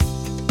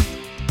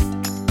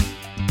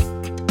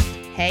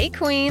Hey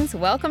Queens,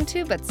 welcome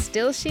to But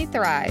Still She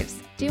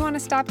Thrives. Do you want to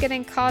stop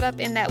getting caught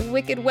up in that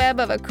wicked web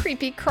of a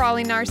creepy,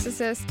 crawly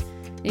narcissist?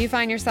 Do you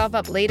find yourself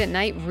up late at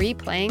night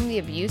replaying the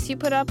abuse you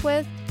put up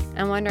with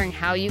and wondering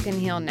how you can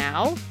heal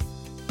now?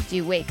 Do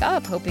you wake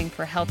up hoping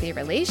for healthy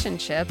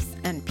relationships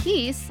and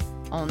peace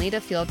only to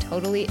feel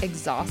totally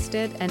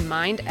exhausted and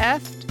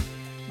mind-effed?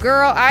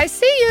 Girl, I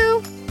see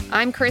you!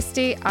 I'm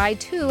Christy. I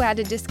too had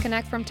to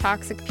disconnect from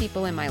toxic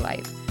people in my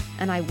life,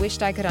 and I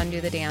wished I could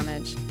undo the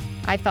damage.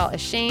 I felt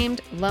ashamed,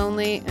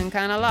 lonely, and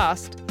kind of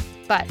lost.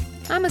 But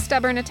I'm a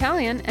stubborn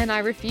Italian, and I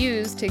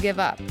refuse to give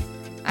up.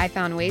 I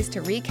found ways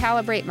to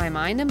recalibrate my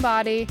mind and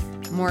body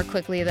more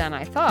quickly than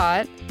I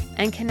thought,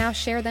 and can now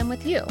share them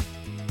with you.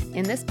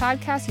 In this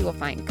podcast, you will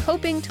find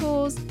coping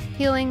tools,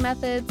 healing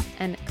methods,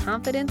 and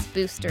confidence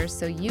boosters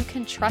so you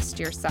can trust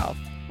yourself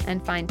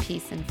and find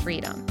peace and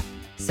freedom.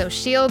 So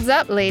shields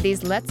up,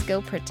 ladies. Let's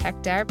go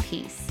protect our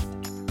peace.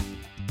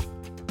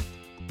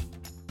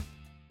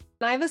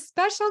 I have a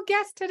special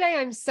guest today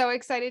I'm so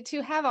excited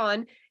to have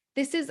on.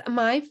 This is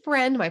my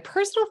friend, my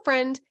personal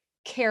friend,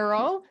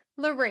 Carol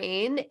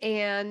Lorraine,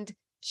 and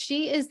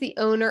she is the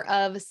owner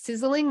of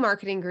Sizzling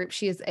Marketing Group.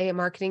 She is a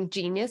marketing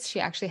genius. She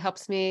actually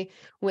helps me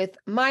with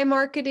my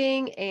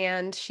marketing,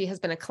 and she has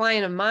been a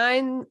client of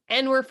mine,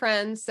 and we're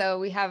friends, so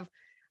we have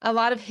a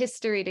lot of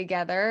history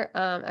together.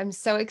 I'm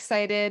so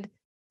excited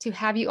to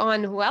have you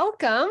on.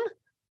 Welcome.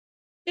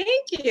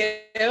 Thank you.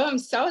 I'm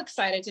so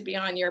excited to be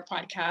on your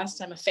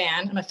podcast. I'm a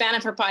fan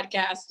of her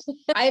podcast.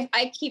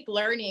 I keep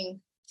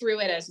learning through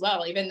it as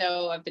well, even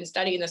though I've been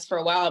studying this for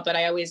a while, but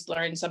I always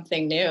learn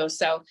something new.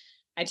 So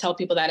I tell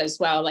people that as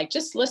well, like,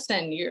 just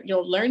listen,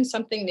 you'll learn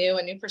something new,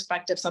 a new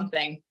perspective,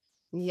 something.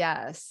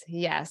 Yes.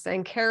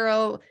 And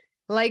Carol,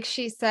 like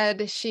she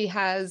said, she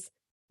has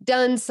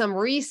done some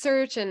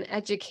research and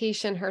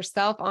education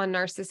herself on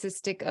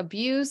narcissistic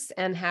abuse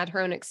and had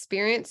her own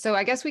experience. So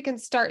I guess we can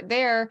start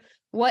there.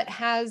 What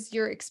has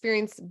your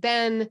experience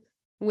been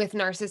with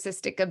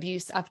narcissistic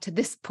abuse up to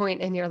this point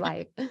in your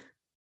life?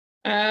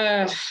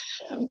 I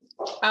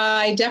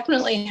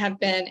definitely have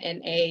been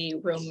in a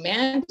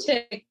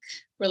romantic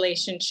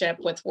relationship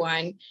with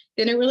one.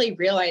 Didn't really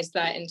realize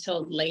that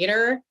until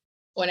later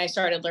when I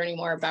started learning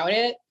more about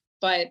it.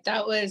 But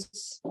that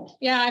was,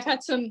 I've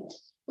had some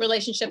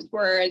relationships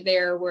where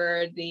there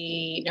were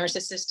the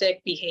narcissistic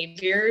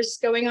behaviors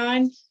going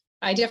on.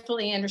 I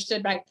definitely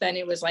understood back then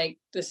it was like,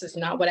 this is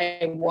not what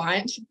I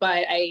want,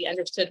 but I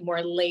understood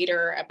more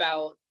later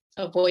about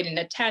avoidant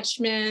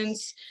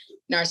attachments,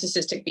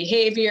 narcissistic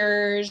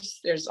behaviors.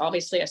 There's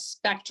obviously a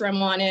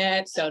spectrum on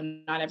it. So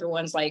not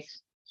everyone's like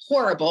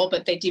horrible,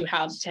 but they do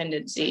have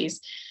tendencies.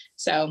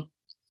 So,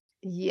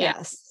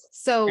 yes. Yeah.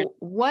 So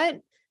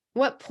what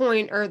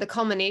point, or the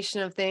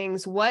culmination of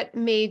things, what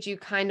made you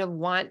kind of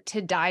want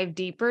to dive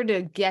deeper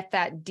to get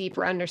that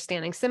deeper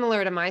understanding?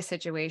 Similar to my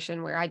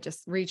situation where I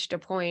just reached a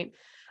point.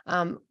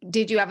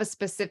 Did you have a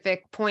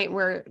specific point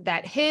where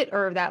that hit,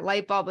 or that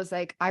light bulb was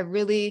like, I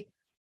really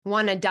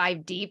want to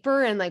dive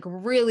deeper and like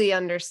really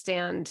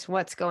understand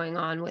what's going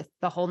on with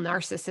the whole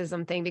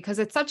narcissism thing? Because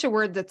it's such a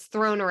word that's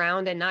thrown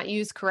around and not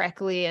used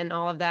correctly and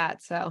all of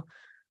that. So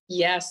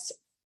yes.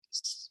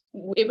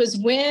 It was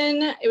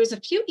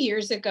a few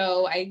years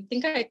ago. I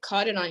think I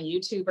caught it on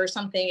YouTube or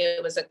something.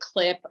 It was a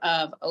clip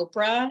of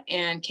Oprah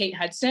and Kate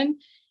Hudson,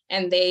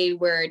 and they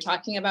were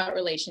talking about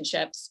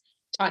relationships,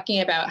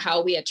 talking about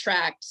how we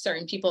attract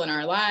certain people in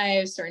our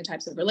lives, certain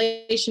types of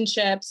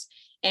relationships.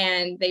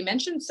 And they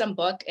mentioned some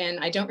book, and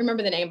I don't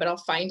remember the name, but I'll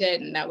find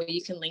it, and that way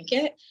you can link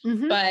it.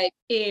 Mm-hmm. But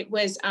it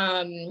was,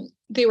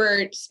 they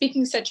were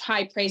speaking such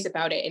high praise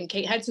about it. And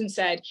Kate Hudson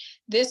said,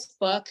 this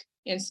book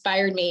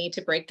inspired me to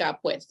break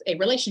up with a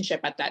relationship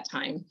at that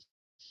time.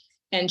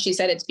 And she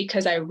said, it's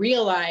because I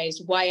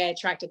realized why I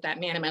attracted that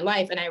man in my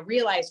life. And I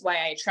realized why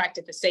I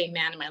attracted the same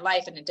man in my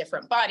life in a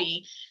different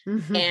body.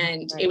 Mm-hmm.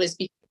 And right. It was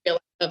because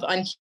of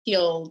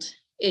unhealed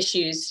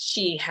issues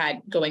she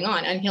had going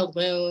on, unhealed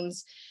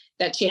wounds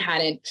that she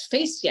hadn't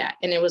faced yet.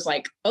 And it was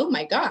like, oh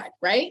my God,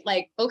 right?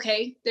 Like,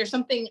 okay, there's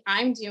something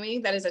I'm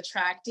doing that is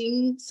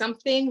attracting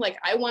something. Like,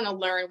 I want to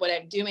learn what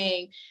I'm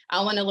doing.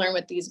 I want to learn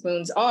what these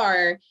wounds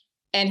are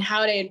and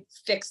how to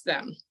fix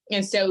them.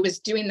 And so it was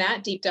doing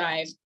that deep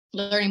dive,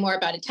 learning more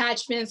about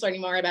attachments,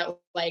 learning more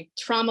about like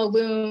trauma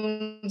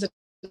wounds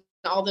and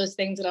all those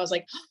things. And I was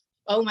like,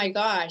 oh my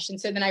gosh. And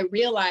so then I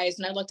realized,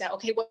 and I looked at,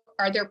 okay, what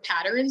are there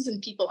patterns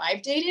in people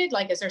I've dated?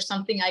 Like, is there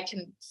something I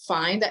can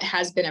find that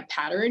has been a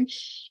pattern?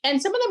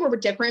 And some of them were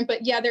different,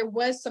 but yeah, there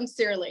was some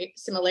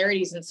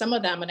similarities in some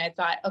of them. And I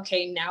thought,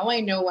 okay, now I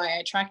know why I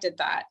attracted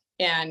that.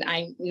 And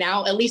I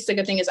now, at least the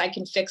good thing is I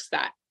can fix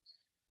that.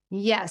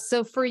 Yes.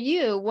 So for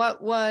you,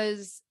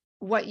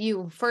 what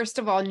you first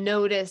of all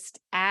noticed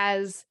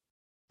as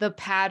the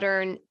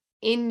pattern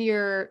in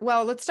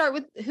let's start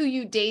with who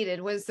you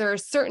dated. Was there a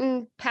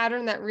certain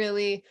pattern that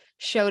really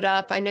showed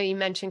up? I know you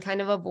mentioned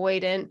kind of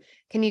avoidant.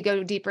 Can you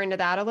go deeper into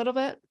that a little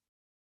bit?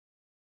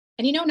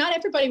 And not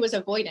everybody was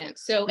avoidant.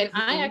 So, and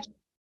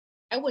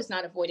I was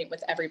not avoidant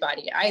with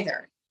everybody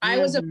either. I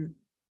was the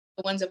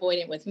ones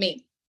avoidant with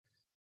me.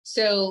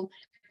 So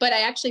But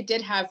I actually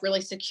did have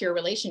really secure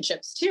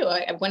relationships too.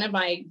 One of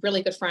my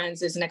really good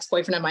friends is an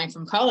ex-boyfriend of mine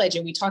from college,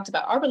 and we talked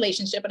about our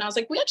relationship. And I was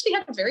like, we actually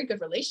had a very good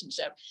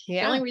relationship.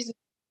 Yeah. The only reason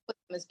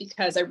was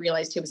because I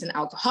realized he was an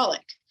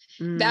alcoholic.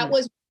 Mm. That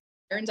was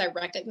patterns I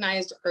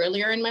recognized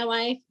earlier in my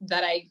life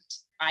that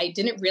I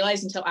didn't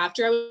realize until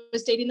after I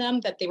was dating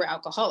them, that they were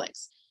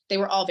alcoholics. They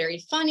were all very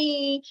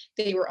funny.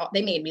 They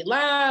made me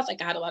laugh.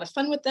 Like I had a lot of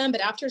fun with them.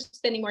 But after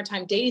spending more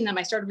time dating them,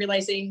 I started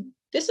realizing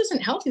this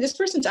isn't healthy. This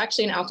person's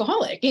actually an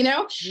alcoholic, you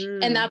know?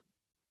 And that's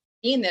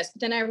being this.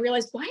 But then I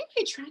realized, why am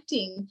I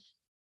attracting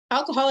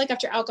alcoholic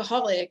after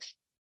alcoholic?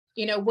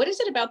 You know, what is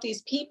it about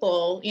these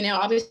people? You know,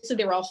 obviously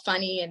they were all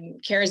funny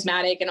and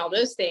charismatic and all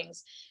those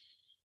things.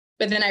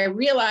 But then I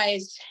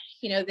realized,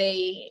 you know,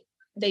 they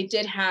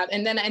did have,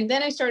 and then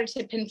I started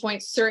to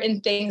pinpoint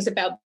certain things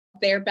about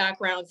their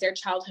backgrounds, their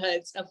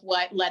childhoods, of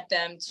what led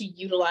them to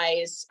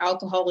utilize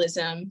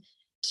alcoholism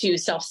to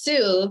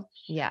self-soothe.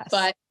 Yes.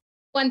 But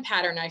one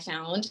pattern I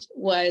found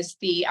was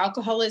the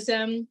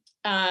alcoholism,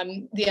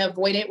 the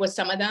avoidant was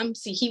some of them.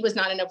 See, he was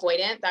not an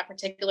avoidant, that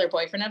particular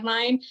boyfriend of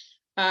mine.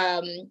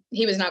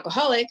 He was an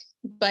alcoholic,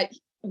 but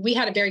we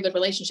had a very good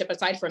relationship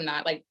aside from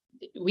that. Like,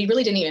 we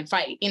really didn't even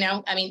fight, you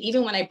know? I mean,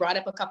 even when I brought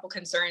up a couple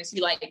concerns,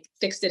 he like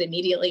fixed it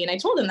immediately. And I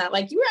told him that,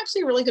 like, you were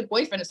actually a really good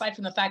boyfriend, aside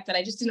from the fact that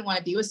I just didn't want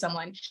to be with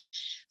someone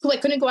who I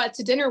couldn't go out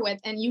to dinner with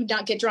and you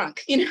not get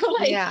drunk, you know?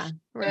 Like, yeah,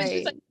 right. It was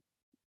just like,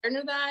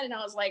 of that. And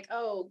I was like,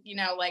 oh, you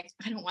know, like,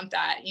 I don't want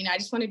that. You know, I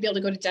just want to be able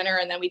to go to dinner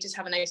and then we just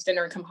have a nice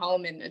dinner and come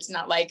home. And it's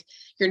not like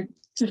you're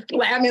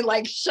slamming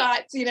like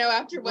shots, you know,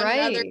 after one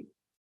another.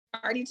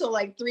 Party till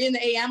like 3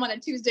 a.m. on a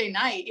Tuesday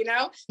night, you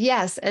know?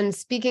 Yes. And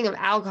speaking of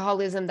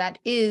alcoholism, that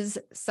is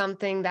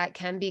something that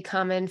can be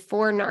common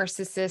for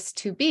narcissists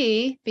to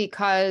be,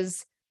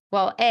 because,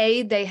 well,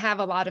 A, they have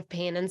a lot of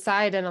pain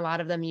inside and a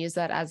lot of them use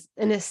that as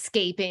an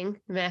escaping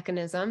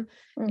mechanism.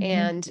 Mm-hmm.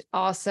 And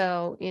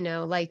also, you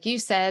know, like you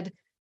said,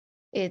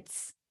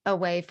 it's a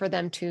way for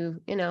them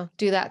to, you know,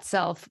 do that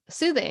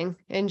self-soothing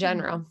in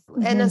general.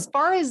 Mm-hmm. And as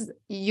far as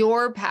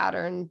your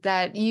pattern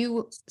that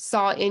you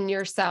saw in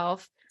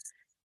yourself,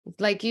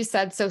 like you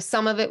said, so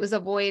some of it was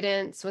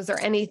avoidance. Was there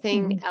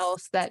anything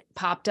else that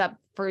popped up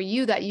for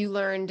you that you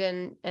learned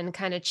and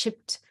kind of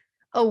chipped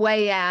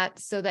away at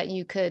so that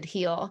you could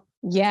heal?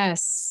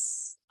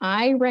 Yes.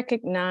 I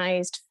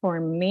recognized for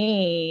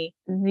me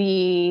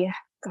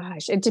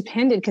it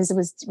depended, because it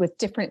was with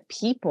different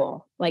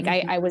people. Like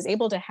I was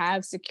able to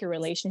have secure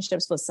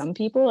relationships with some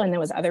people, and there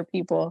was other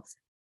people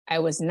I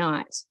was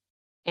not.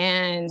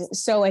 And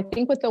so I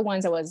think with the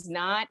ones I was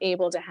not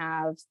able to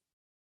have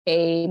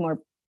a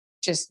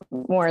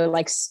more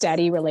like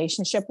steady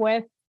relationship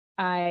with,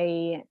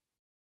 I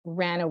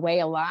ran away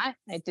a lot.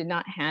 I did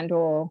not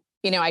handle,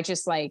 you know, I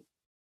just like,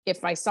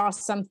 if I saw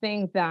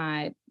something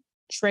that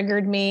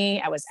triggered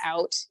me, I was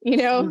out, you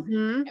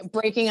know,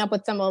 breaking up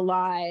with them a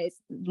lot,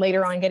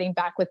 later on getting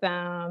back with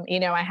them. You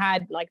know, I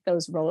had like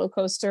those roller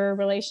coaster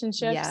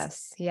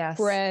relationships. Yes.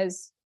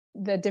 Whereas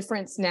the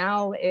difference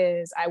now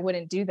is I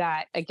wouldn't do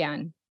that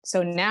again.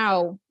 So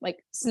now,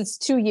 like, since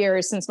 2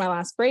 years since my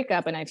last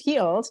breakup, and I've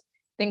healed,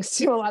 thanks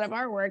to a lot of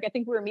our work. I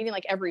think we were meeting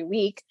like every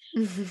week.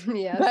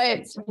 Yes.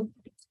 But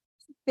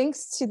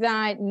thanks to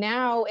that,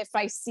 now if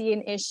I see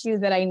an issue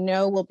that I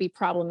know will be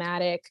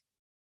problematic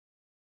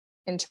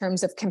in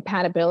terms of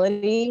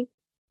compatibility,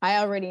 I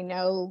already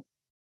know,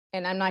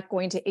 and I'm not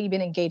going to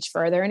even engage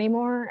further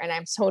anymore. And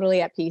I'm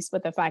totally at peace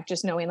with the fact,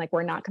 just knowing like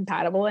we're not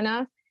compatible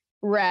enough.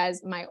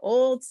 Whereas my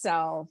old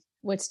self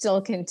would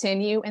still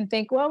continue and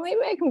think, well, maybe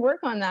I can work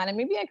on that, and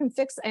maybe I can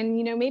fix, and,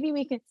 you know, maybe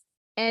we can.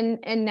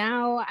 And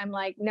now I'm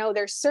like, no,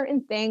 there's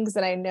certain things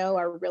that I know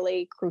are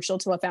really crucial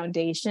to a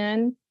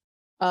foundation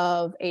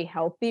of a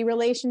healthy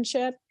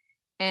relationship.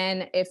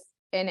 And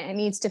it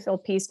needs to feel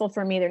peaceful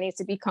for me, there needs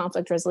to be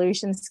conflict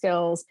resolution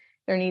skills.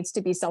 There needs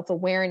to be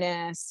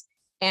self-awareness.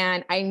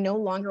 And I no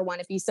longer want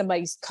to be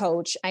somebody's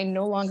coach. I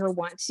no longer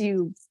want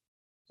to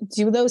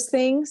do those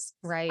things.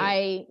 Right.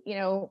 I, you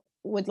know,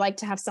 would like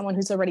to have someone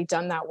who's already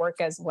done that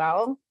work as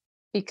well,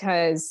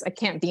 because I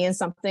can't be in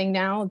something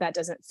now that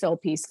doesn't feel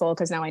peaceful,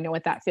 because now I know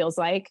what that feels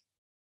like.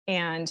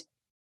 And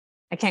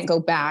I can't go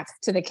back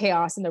to the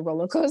chaos and the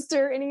roller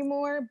coaster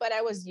anymore. But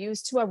I was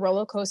used to a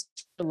roller coaster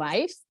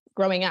life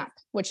growing up,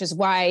 which is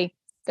why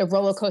the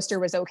roller coaster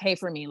was okay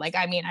for me. Like,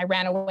 I mean, I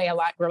ran away a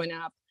lot growing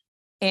up.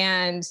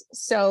 And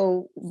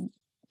so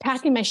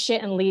packing my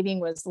shit and leaving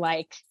was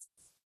like,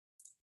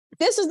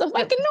 this is the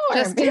fucking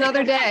norm. Just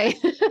another day.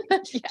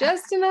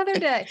 Just another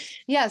day.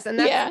 Yes. And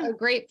that's a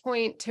great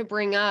point to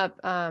bring up.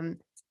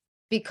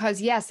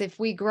 Because yes, if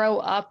we grow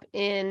up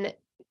in,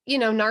 you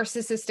know,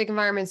 narcissistic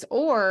environments,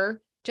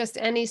 or just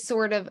any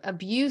sort of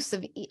abuse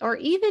or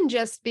even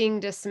just being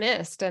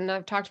dismissed. And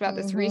I've talked about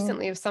this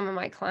recently with some of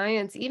my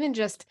clients, even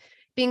just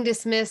being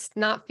dismissed,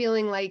 not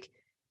feeling like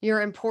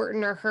you're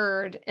important or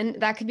heard. And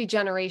that could be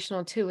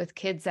generational too, with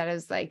kids, that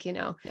is like, you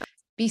know,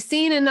 be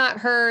seen and not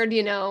heard,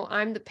 you know,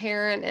 I'm the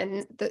parent,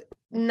 and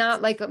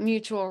not like a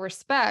mutual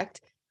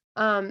respect.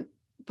 But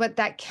but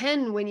that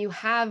can, when you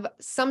have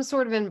some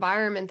sort of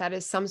environment that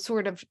is some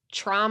sort of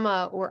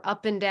trauma or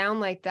up and down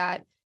like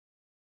that,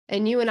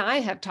 and you and I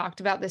have talked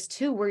about this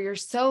too, where you're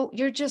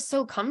just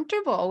so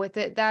comfortable with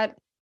it that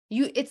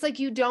it's like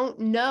you don't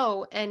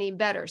know any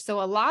better.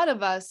 So a lot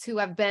of us who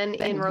have been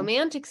in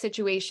romantic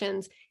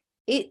situations,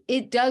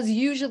 it does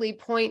usually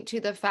point to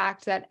the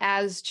fact that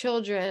as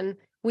children,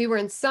 we were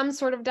in some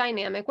sort of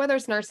dynamic, whether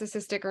it's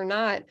narcissistic or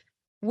not,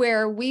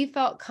 where we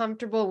felt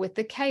comfortable with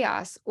the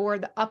chaos or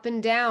the up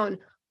and down,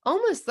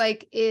 almost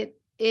like it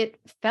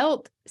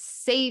felt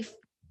safe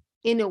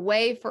in a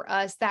way for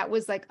us. That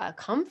was like a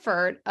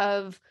comfort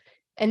of,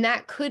 and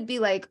that could be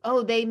like,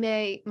 oh,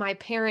 my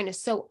parent is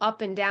so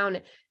up and down,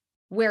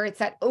 where it's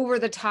that over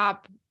the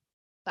top.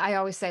 I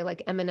always say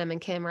like Eminem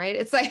and Kim, right?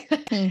 It's like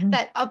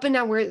that up and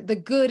down where the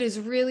good is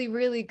really,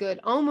 really good,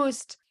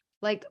 almost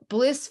like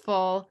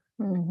blissful.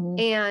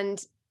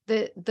 And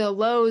the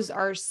lows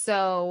are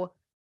so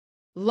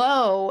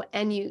low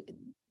and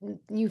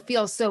you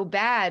feel so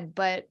bad,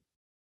 but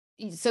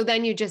so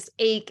then you just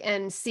ache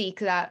and seek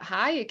that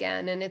high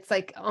again. And it's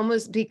like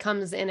almost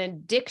becomes an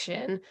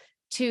addiction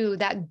to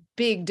that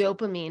big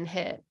dopamine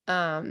hit.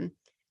 And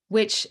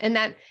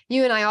that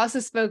you and I also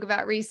spoke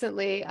about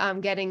recently,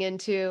 getting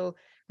into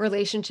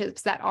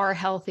relationships that are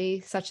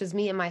healthy, such as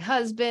me and my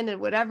husband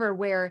and whatever,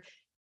 where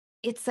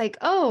it's like,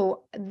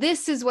 oh,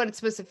 this is what it's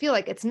supposed to feel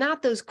like. It's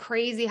not those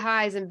crazy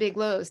highs and big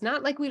lows,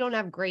 not like we don't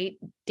have great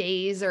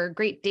days or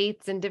great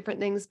dates and different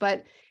things,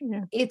 but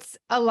it's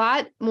a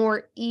lot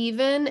more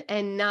even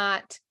and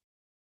not,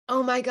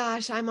 oh my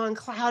gosh, I'm on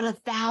cloud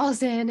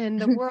 1,000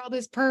 and the world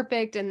is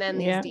perfect. And then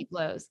these deep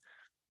lows.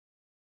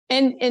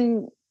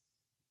 And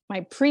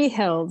my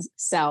pre-healed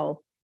self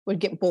would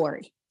get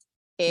bored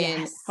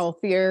in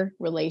healthier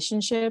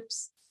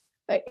relationships.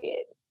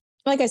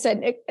 Like I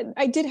said,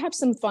 I did have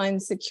some fun,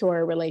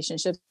 secure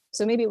relationships.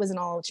 So maybe it wasn't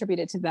all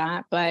attributed to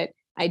that, but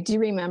I do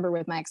remember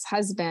with my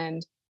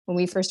ex-husband, when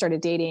we first started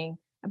dating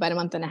about a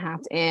month and a half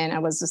in, I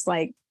was just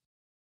like,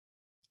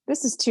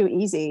 this is too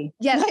easy.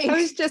 Yes, like,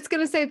 I was just going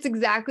to say, it's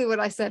exactly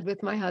what I said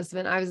with my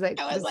husband. I was like,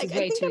 I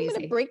think I'm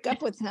going to break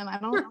up with him. I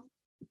don't know.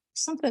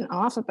 Something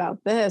off about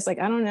this. Like,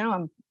 I don't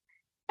know.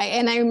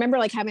 And I remember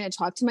like having to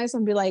talk to myself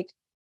and be like,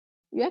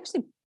 you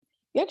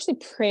actually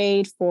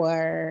prayed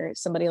for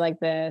somebody like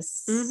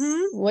this.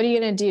 What are you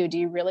going to do? Do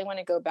you really want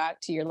to go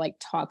back to your like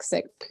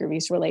toxic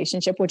previous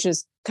relationship, which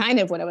is kind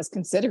of what I was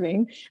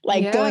considering,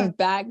 like going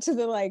back to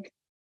the like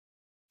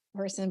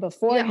person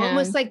before him.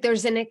 Almost like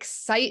there's an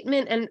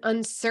excitement and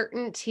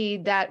uncertainty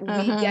that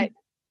we get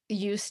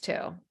used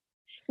to.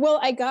 Well,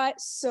 I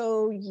got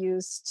so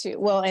used to,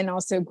 and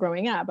also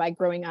growing up, I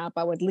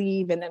would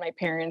leave and then my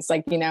parents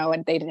like,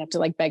 and they didn't have to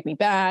like beg me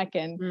back.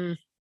 And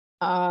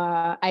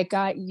I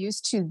got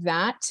used to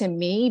that, to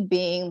me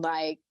being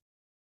like,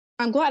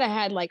 I'm glad I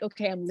had like,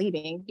 okay, I'm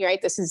leaving. You're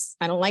right.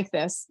 I don't like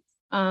this.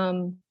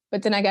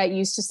 But then I got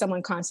used to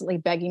someone constantly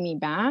begging me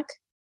back.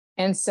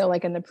 And so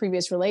like in the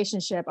previous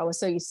relationship, I was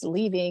so used to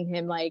leaving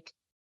him, like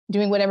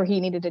doing whatever he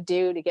needed to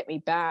do to get me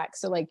back.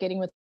 So like getting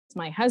with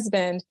my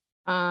husband,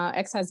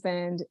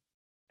 ex-husband,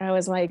 I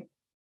was like,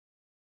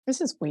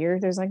 this is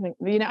weird. There's like,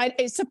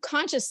 I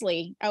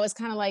subconsciously, I was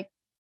kind of like,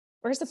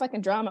 where's the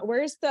fucking drama?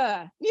 Where's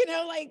the,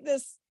 like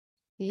this.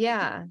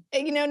 Yeah.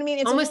 You know what I mean?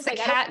 It's almost the like,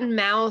 cat and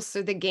mouse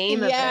or the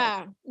game of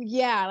it.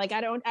 Yeah. Like,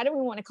 I don't even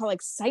want to call it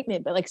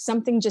excitement, but like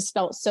something just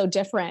felt so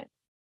different.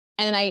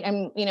 And I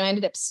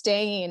ended up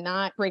staying and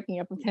not breaking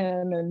up with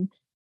him and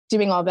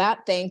doing all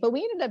that thing. But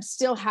we ended up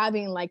still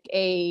having like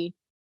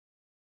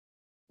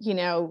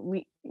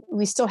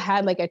we still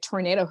had like a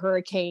tornado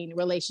hurricane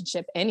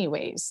relationship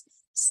anyways.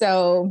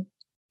 So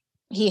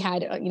he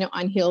had,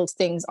 unhealed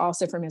things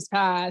also from his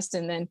past.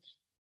 And then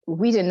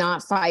we did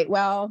not fight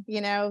well, we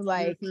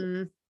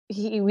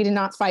did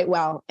not fight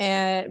well.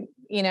 And,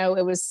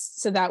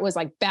 that was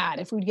like bad.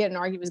 If we'd get an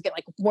argument, it would get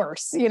like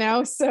worse,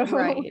 so,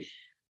 right.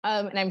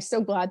 And I'm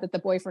so glad that the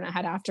boyfriend I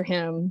had after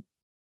him,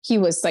 he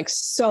was like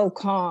so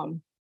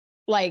calm,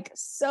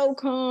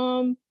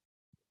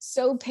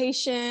 so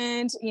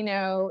patient.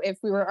 If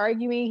we were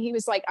arguing, he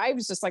was like, I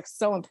was just like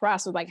so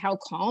impressed with like how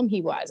calm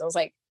he was. I was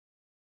like,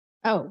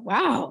 oh,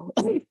 wow.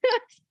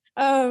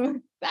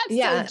 That's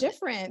so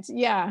different.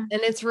 Yeah.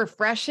 And it's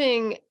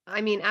refreshing.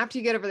 I mean, after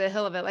you get over the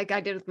hill of it, like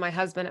I did with my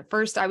husband at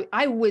first,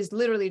 I was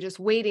literally just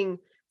waiting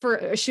for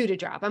a shoe to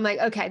drop. I'm like,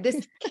 okay,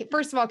 this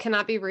first of all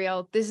cannot be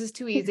real. This is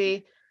too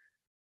easy.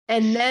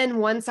 And then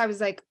once I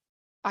was like,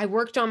 I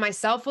worked on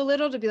myself a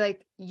little to be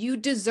like, you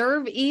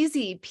deserve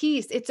easy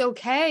peace. It's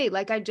okay.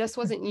 Like I just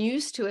wasn't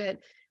used to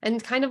it,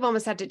 and kind of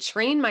almost had to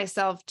train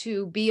myself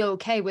to be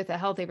okay with a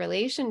healthy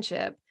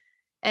relationship.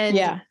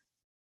 And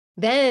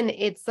then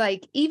it's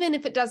like, even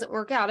if it doesn't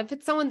work out, if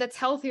it's someone that's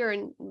healthier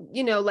and,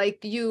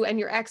 like you and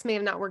your ex may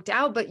have not worked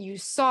out, but you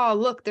saw,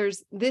 look,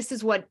 this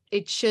is what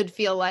it should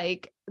feel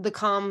like, the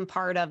calm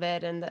part of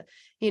it. And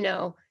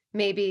the,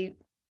 maybe,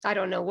 I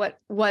don't know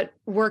what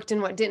worked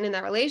and what didn't in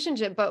that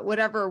relationship, but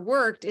whatever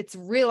worked, it's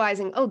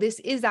realizing, oh, this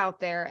is out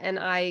there and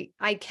I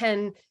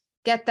can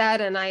get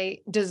that and I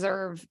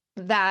deserve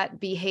that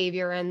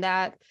behavior and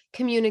that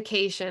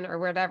communication or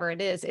whatever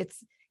it is,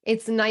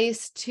 it's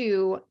nice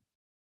to,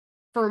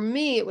 for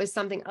me, it was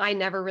something I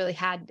never really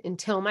had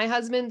until my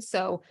husband.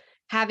 So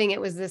having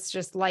it was this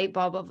just light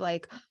bulb of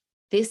like,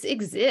 this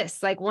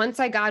exists. Like once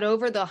I got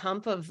over the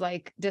hump of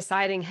like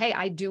deciding, hey,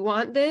 I do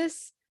want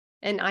this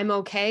and I'm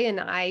okay and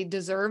I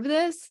deserve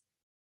this,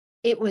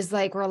 it was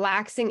like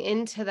relaxing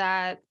into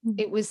that.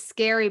 It was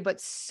scary,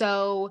 but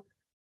so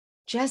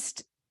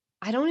just,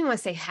 I don't even want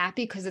to say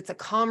happy because it's a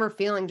calmer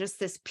feeling, just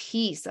this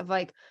peace of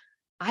like,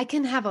 I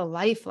can have a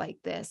life like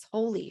this.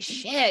 Holy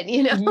shit,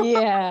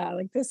 Yeah,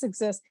 like this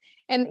exists.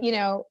 And,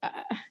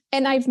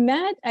 and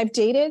I've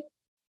dated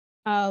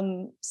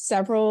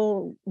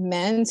several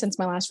men since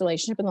my last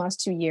relationship in the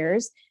last 2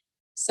 years.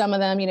 Some of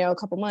them, a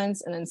couple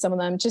months, and then some of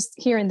them just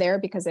here and there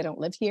because they don't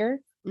live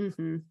here.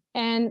 Mm-hmm.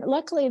 And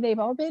luckily they've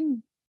all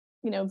been,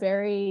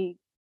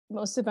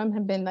 most of them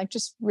have been like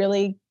just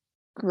really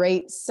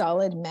great,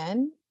 solid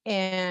men.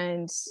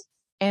 And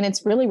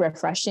it's really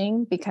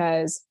refreshing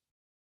because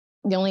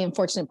the only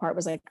unfortunate part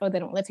was like, oh, they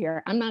don't live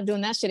here. I'm not doing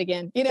that shit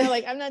again.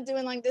 Like I'm not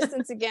doing long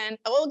distance again.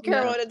 Old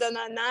Carol would have done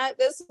that, not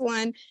this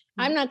one.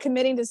 I'm not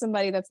committing to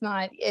somebody that's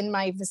not in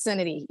my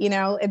vicinity.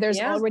 There's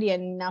already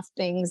enough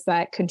things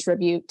that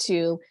contribute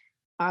to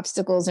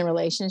obstacles in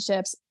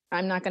relationships.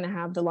 I'm not going to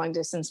have the long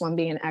distance one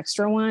be an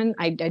extra one.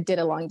 I did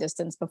a long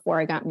distance before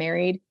I got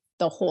married.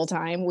 The whole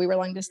time we were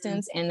long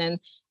distance. And then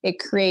it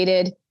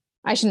created,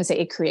 I shouldn't say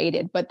it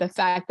created, but the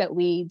fact that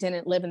we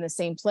didn't live in the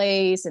same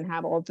place and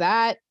have all of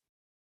that,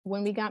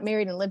 when we got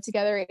married and lived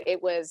together,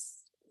 it was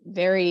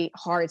very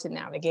hard to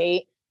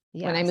navigate.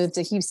 Yes. When I moved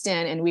to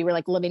Houston and we were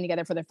like living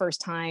together for the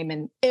first time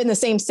and in the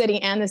same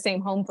city and the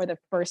same home for the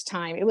first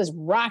time, it was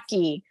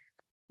rocky.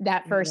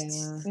 That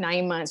first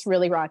 9 months,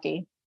 really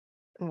rocky.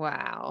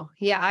 Wow.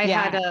 Yeah. I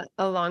had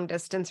a long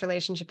distance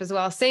relationship as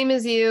well. Same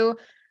as you.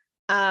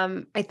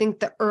 I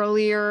think the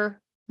earlier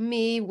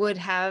me would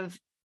have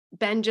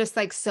been just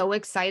like so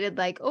excited,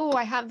 like, oh,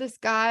 I have this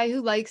guy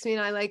who likes me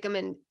and I like him.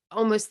 And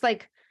almost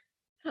like,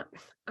 I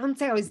don't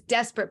say I was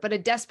desperate, but a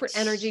desperate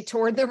energy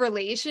toward the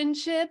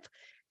relationship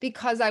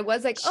because I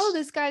was like, oh,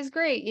 this guy's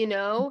great,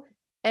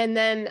 And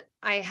then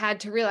I had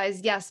to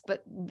realize, yes,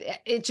 but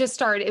it just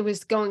started, it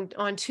was going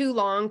on too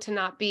long to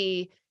not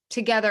be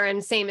together.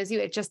 And same as you,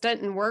 it just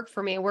didn't work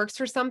for me. It works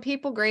for some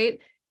people, great.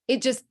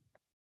 It just,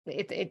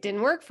 it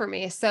didn't work for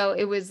me. So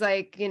it was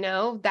like,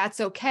 that's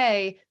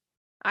okay.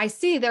 I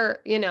see there,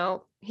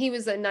 he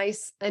was a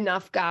nice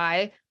enough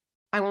guy.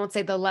 I won't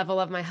say the level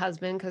of my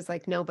husband because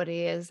like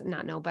nobody is,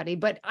 not nobody,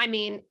 but I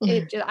mean,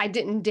 I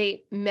didn't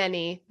date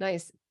many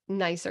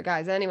nicer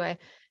guys anyway.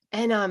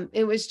 And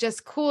it was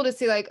just cool to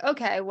see like,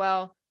 okay,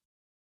 well,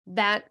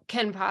 that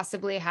can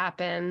possibly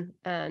happen.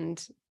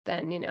 And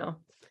then,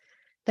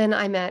 then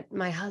I met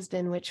my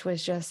husband, which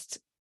was just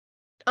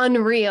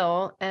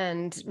unreal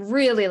and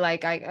really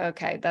like,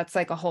 okay, that's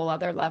like a whole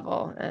other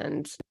level.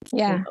 And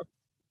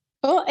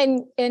well,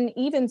 and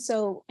even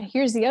so,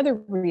 here's the other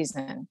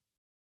reason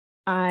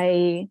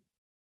I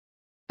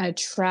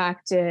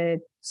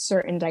attracted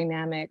certain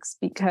dynamics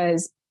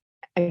because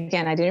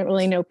again, I didn't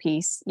really know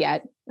peace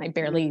yet. I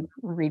barely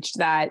reached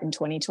that in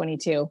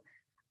 2022.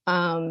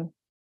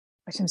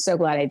 Which I'm so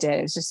glad I did.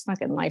 It was just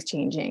fucking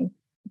life-changing.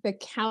 The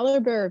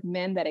caliber of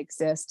men that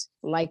exist,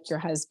 like your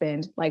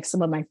husband, like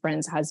some of my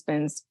friends'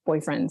 husbands,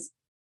 boyfriends,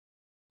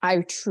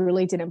 I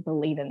truly didn't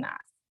believe in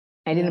that.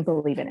 I didn't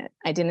believe in it.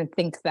 I didn't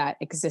think that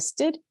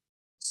existed.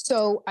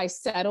 So I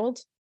settled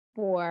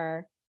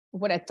for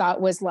what I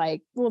thought was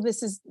like, well,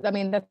 that's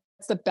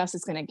the best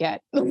it's going to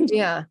get.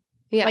 Yeah.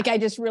 Like, I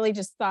just really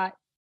just thought,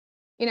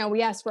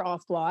 yes, we're all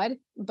flawed,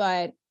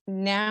 but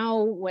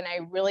now when I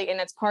really, and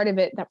it's part of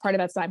it, that part of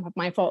that's not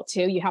my fault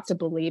too. You have to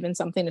believe in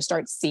something to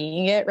start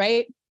seeing it.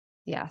 Right.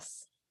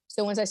 Yes.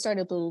 So once I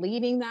started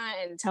believing that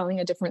and telling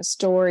a different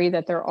story,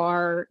 that there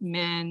are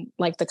men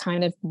like the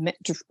kind of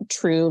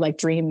true, like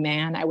dream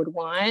man I would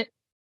want,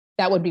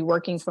 that would be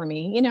working for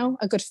me,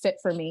 a good fit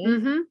for me.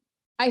 Mm-hmm.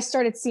 I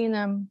started seeing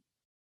them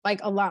like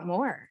a lot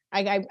more.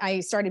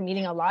 I started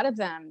meeting a lot of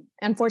them.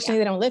 Unfortunately,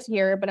 they don't live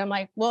here, but I'm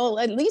like, well,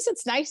 at least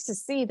it's nice to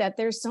see that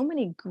there's so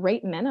many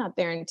great men out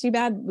there, and too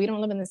bad we don't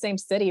live in the same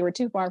city. We're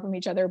too far from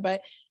each other,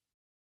 but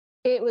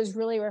it was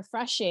really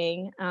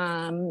refreshing.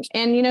 And,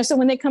 so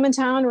when they come in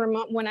town or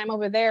when I'm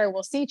over there,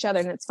 we'll see each other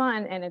and it's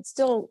fun. And it's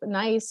still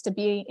nice to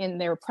be in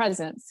their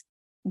presence.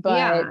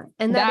 But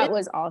and that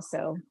was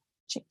also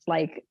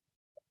like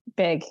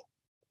big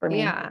for me.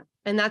 Yeah.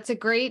 And that's a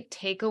great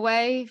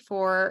takeaway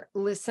for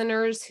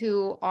listeners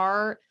who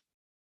are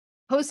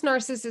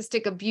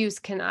post-narcissistic abuse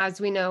can,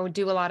 as we know,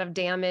 do a lot of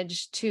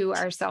damage to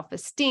our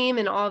self-esteem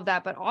and all of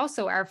that, but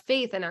also our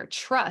faith and our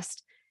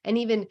trust. And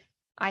even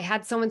I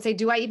had someone say,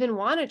 do I even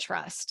want to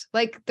trust?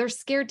 Like they're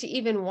scared to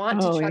even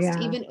want to trust,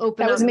 even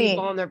open up and be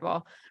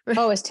vulnerable.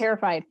 I was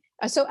terrified.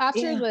 So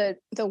after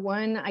the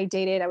one I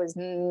dated, I was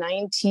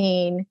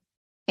 19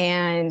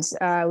 and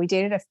we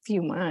dated a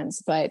few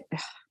months, but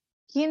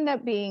he ended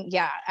up being,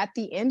 at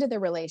the end of the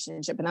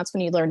relationship. And that's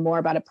when you learn more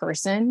about a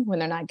person when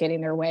they're not getting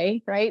their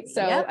way. Right.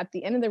 So at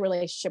the end of the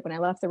relationship, when I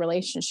left the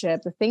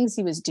relationship, the things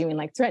he was doing,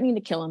 like threatening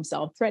to kill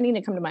himself, threatening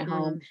to come to my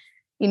home,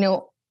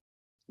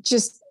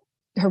 just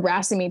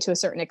harassing me to a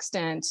certain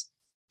extent.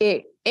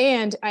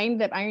 And I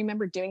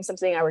remember doing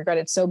something I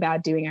regretted so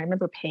bad doing. I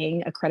remember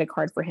paying a credit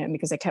card for him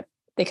because they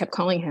kept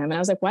calling him. And I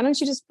was like, why don't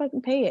you just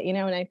fucking pay it?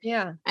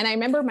 And I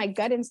remember my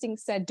gut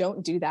instinct said,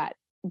 don't do that.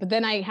 But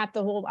then I had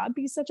the whole, I'd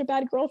be such a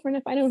bad girlfriend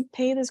if I don't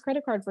pay this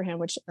credit card for him,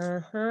 which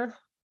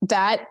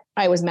that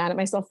I was mad at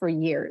myself for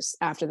years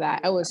after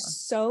that. I was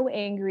so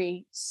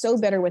angry, so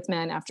bitter with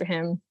men after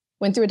him,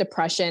 went through a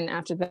depression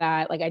after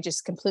that. Like I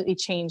just completely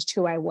changed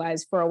who I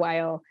was for a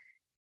while,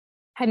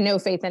 had no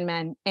faith in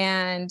men.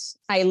 And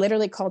I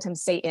literally called him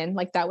Satan.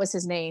 Like that was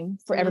his name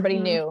for everybody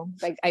knew.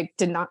 Like I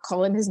did not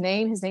call him his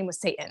name. His name was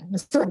Satan.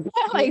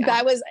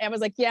 I was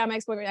like, my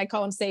ex-boyfriend, I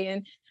call him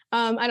Satan.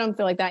 I don't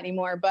feel like that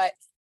anymore, but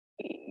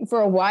for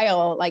a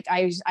while, like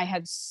I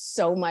had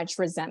so much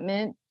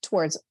resentment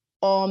towards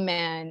all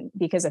men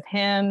because of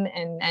him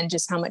and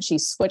just how much he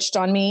switched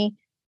on me,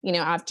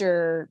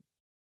 after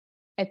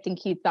I think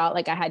he thought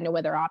like I had no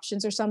other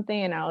options or something.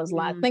 And I was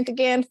like, think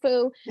again,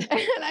 foo.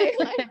 And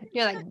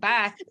you're like,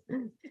 bye.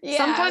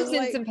 Sometimes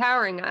it's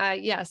empowering.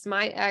 Yes.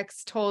 My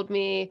ex told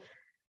me,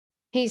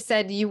 he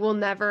said, you will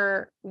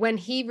never, when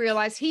he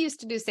realized he used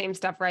to do the same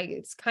stuff, right?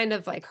 It's kind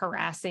of like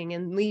harassing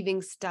and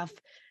leaving stuff,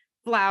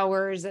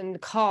 flowers and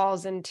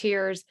calls and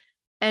tears.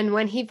 And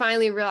when he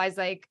finally realized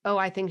like, oh,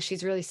 I think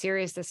she's really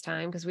serious this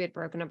time, because we had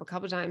broken up a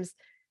couple of times,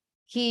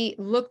 he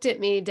looked at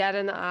me dead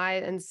in the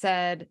eye and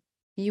said,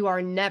 you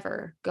are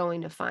never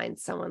going to find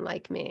someone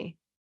like me.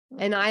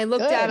 And I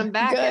looked at him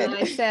back and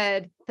I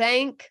said,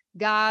 thank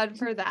God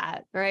for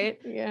that. Right.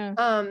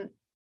 Yeah.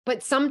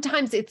 But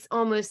sometimes it's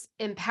almost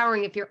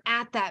empowering if you're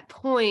at that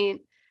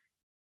point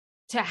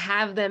to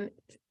have them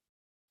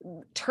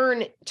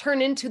turn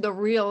into the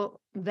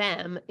real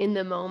them in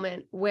the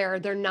moment, where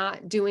they're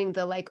not doing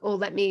the like, oh,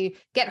 let me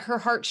get her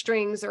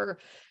heartstrings or,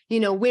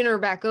 win her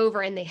back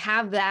over. And they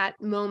have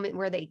that moment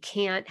where they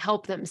can't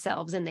help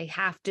themselves and they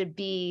have to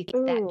be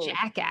that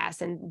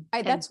jackass. And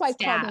that's why I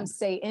called him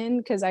Satan.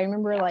 Because I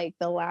remember like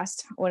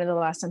one of the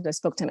last times I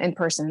spoke to him in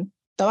person,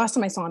 the last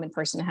time I saw him in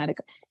person, and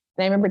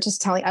I remember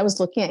just I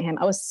was looking at him.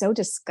 I was so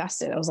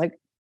disgusted. I was like,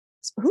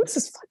 who is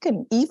this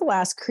fucking evil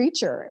ass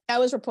creature? I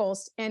was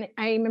repulsed. And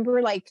I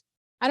remember like,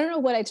 I don't know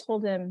what I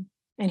told him.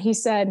 And he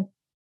said,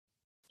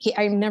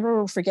 I never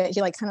will forget.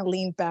 He like kind of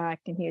leaned back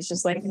and he was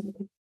just like,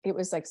 it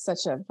was like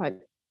such an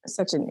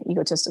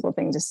egotistical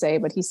thing to say,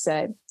 but he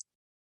said,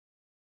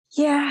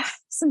 yeah,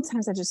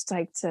 sometimes I just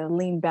like to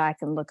lean back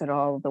and look at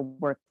all the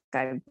work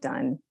I've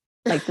done.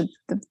 Like the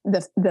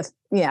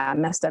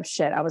messed up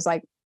shit. I was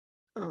like,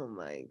 oh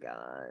my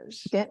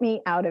gosh, get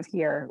me out of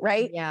here.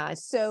 Right. Yeah.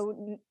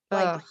 So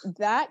like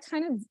that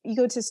kind of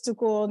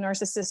egotistical,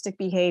 narcissistic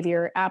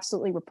behavior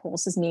absolutely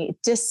repulses me. It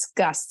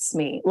disgusts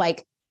me.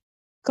 Like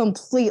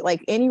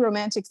like any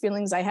romantic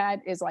feelings I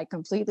had is like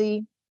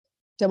completely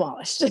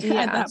demolished at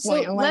that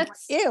point. I'm like,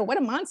 ew, what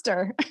a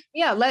monster.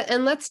 Yeah.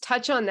 Let's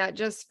touch on that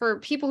just for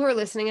people who are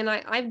listening. And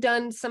I've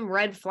done some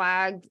red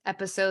flag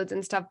episodes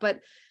and stuff, but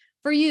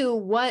for you,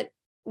 what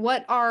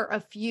are a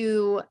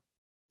few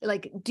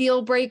like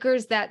deal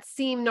breakers that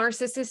seem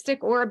narcissistic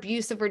or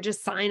abusive or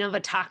just sign of a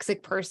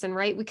toxic person,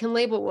 right? We can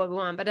label what we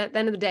want, but at the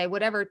end of the day,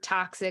 whatever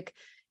toxic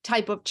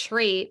type of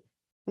trait,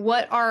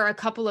 what are a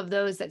couple of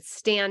those that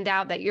stand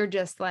out that you're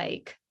just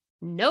like,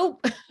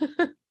 nope.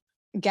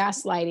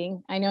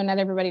 Gaslighting. I know not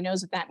everybody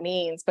knows what that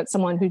means, but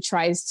someone who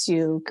tries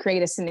to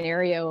create a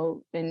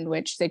scenario in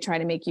which they try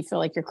to make you feel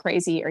like you're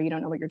crazy or you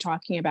don't know what you're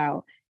talking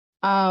about.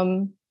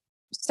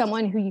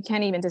 Someone who you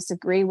can't even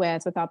disagree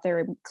with without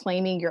their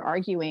claiming you're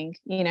arguing,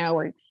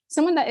 or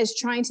someone that is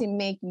trying to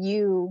make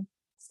you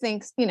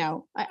think,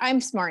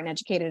 I'm smart and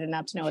educated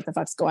enough to know what the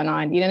fuck's going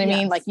on. You know what I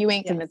mean? Like you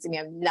ain't convincing me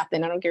of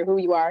nothing. I don't care who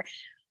you are.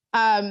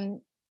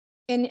 And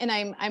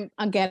I'm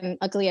again,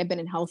 luckily I've been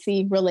in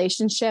healthy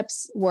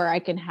relationships where I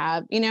can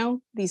have,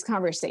 these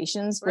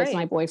conversations with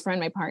my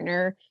boyfriend, my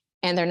partner,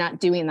 and they're not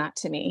doing that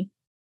to me.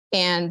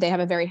 And they have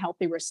a very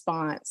healthy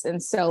response.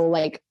 And so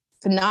like,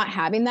 not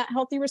having that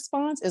healthy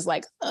response is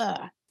like,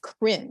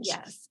 cringe.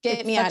 Yes.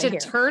 Get me out of here.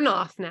 Such a turn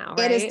off now,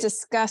 right? It is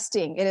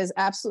disgusting. It is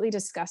absolutely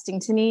disgusting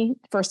to me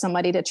for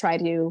somebody to try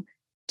to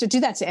do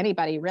that to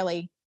anybody,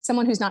 really.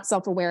 Someone who's not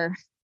self-aware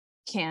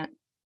can't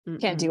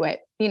do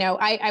it.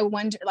 I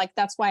wonder, like,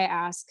 that's why I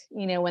ask,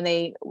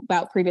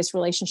 about previous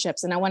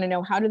relationships. And I want to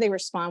know, how do they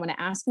respond when I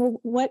ask, well,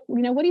 what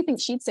do you think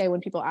she'd say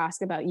when people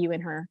ask about you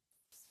and her?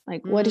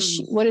 Like, what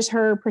is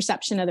her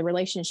perception of the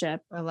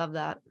relationship? I love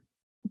that.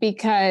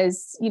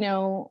 Because,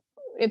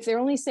 if they're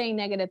only saying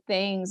negative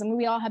things, I mean,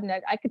 we all have,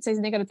 I could say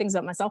negative things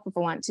about myself if I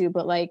want to,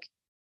 but like,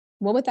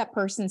 what would that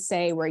person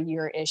say were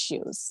your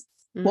issues?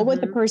 Mm-hmm. What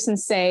would the person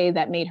say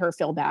that made her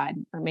feel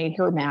bad or made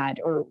her mad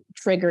or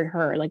triggered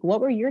her? Like,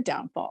 what were your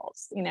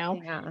downfalls?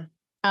 Yeah.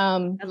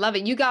 I love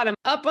it. You got him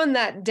up on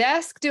that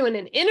desk doing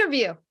an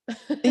interview.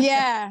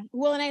 Yeah.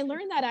 Well, and I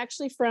learned that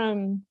actually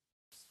from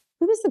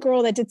who was the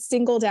girl that did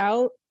Singled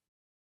Out?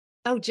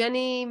 Oh,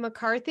 Jenny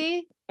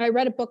McCarthy. I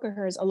read a book of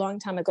hers a long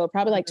time ago,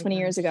 probably like 20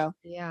 years ago.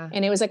 Yeah.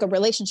 And it was like a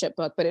relationship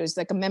book, but it was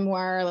like a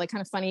memoir, like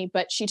kind of funny.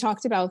 But she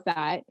talked about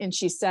that. And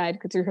she said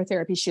through her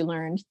therapy, she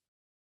learned,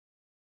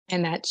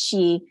 and that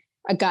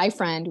a guy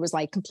friend was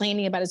like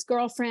complaining about his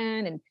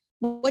girlfriend and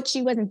what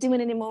she wasn't doing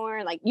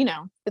anymore. Like,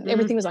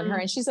 everything was on her.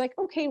 And she's like,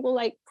 okay, well,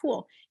 like,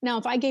 cool. Now,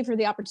 if I gave her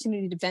the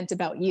opportunity to vent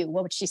about you,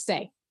 what would she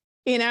say?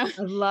 I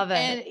love it.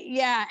 And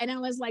yeah. And I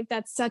was like,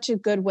 that's such a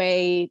good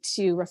way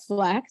to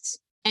reflect.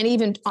 And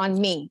even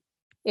on me,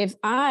 if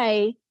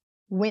I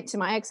went to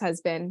my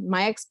ex-husband,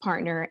 my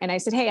ex-partner, and I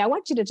said, hey, I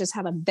want you to just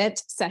have a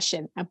vent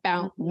session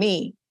about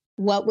me,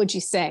 what would you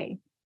say?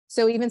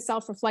 So even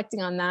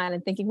self-reflecting on that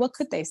and thinking, what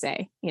could they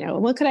say?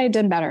 What could I have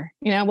done better?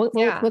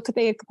 What could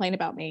they complain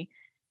about me?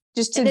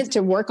 Just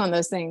to work on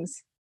those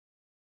things.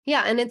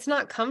 Yeah. And it's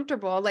not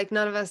comfortable. Like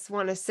none of us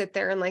want to sit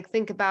there and like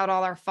think about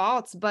all our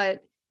faults.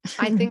 But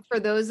I think for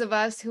those of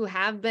us who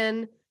have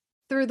been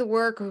through the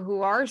work or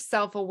who are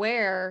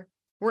self-aware,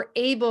 we're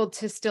able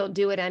to still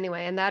do it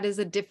anyway. And that is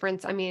a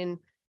difference. I mean,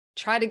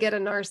 try to get a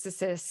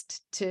narcissist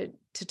to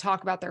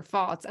talk about their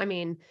faults. I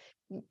mean,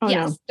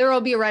 yes, there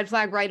will be a red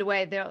flag right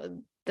away.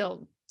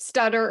 They'll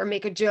stutter or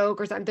make a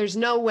joke or something. There's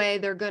no way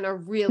they're going to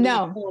really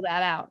pull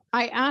that out.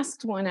 I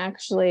asked one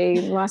actually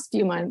the last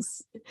few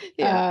months.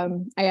 I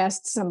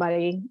asked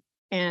somebody,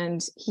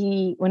 and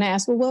when I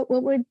asked, well,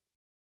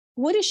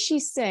 what does she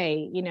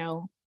say?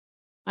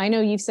 I know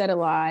you've said a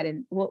lot,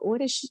 and what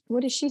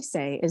does she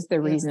say is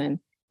the reason?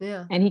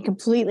 Yeah. And he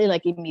completely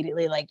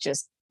immediately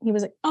he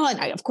was like, oh,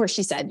 and of course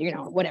she said,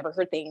 whatever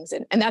her things.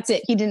 And that's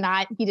it. He did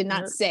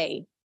not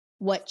say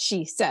what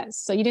she says.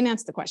 So you didn't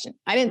answer the question.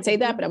 I didn't say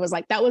that, but I was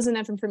like, that was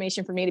enough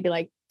information for me to be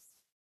like,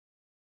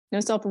 no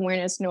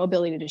self-awareness, no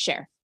ability to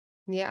share.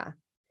 Yeah.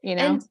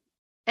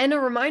 And a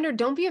reminder,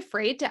 don't be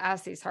afraid to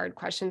ask these hard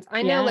questions.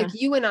 I know like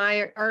you and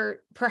I are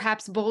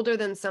perhaps bolder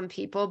than some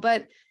people,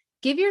 but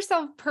give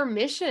yourself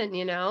permission,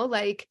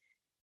 like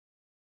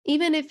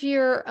even if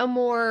you're a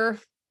more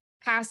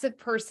passive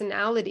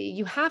personality,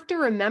 you have to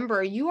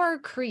remember you are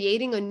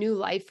creating a new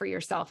life for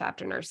yourself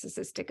after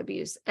narcissistic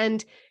abuse.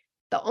 And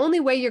the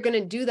only way you're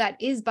going to do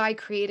that is by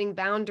creating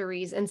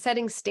boundaries and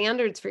setting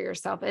standards for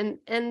yourself.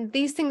 And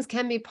these things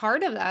can be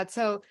part of that.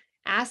 So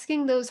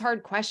asking those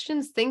hard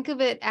questions, think of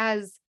it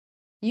as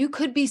you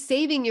could be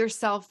saving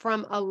yourself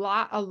from a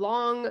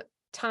long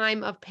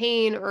time of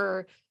pain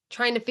or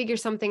trying to figure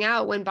something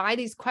out, when by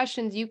these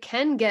questions, you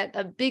can get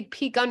a big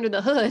peek under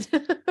the hood,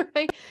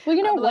 right? Well,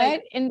 you know what?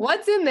 Like, and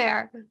what's in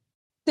there?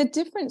 The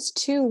difference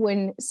too,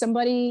 when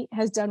somebody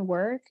has done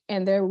work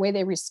and their way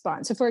they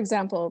respond. So for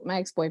example, my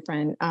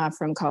ex-boyfriend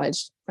from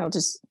college,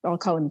 I'll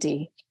call him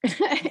D.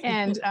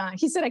 And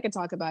he said I could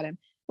talk about him.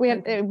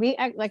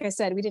 Like I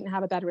said, we didn't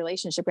have a bad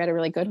relationship. We had a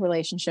really good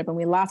relationship, and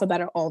we laugh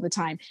about it all the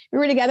time. We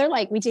were together,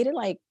 we dated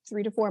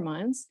 3 to 4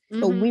 months,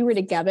 but we were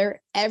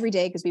together every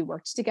day because we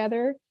worked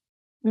together.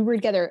 We were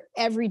together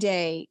every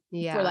day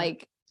for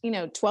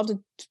 12 to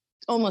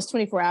almost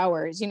 24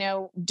 hours,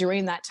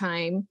 during that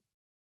time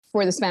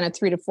for the span of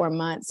 3 to 4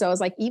 months. So I was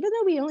like, even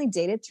though we only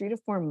dated 3 to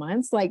 4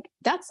 months,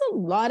 that's a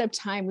lot of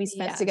time we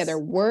spent together.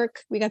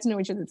 We got to know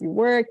each other through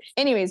work.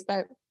 Anyways,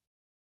 but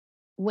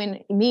when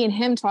me and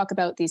him talk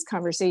about these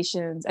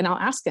conversations, and I'll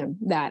ask him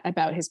that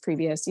about his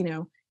previous,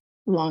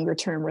 longer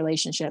term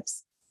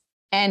relationships,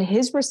 and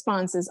his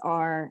responses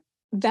are,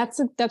 that's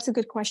a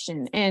good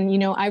question.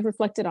 And, I've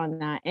reflected on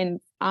that. And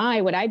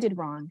what I did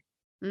wrong,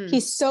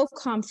 he's so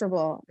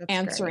comfortable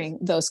answering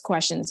those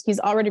questions. He's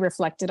already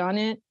reflected on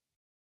it.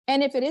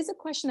 And if it is a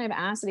question I've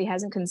asked that he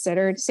hasn't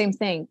considered, same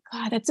thing.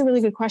 God, that's a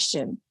really good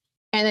question.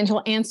 And then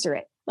he'll answer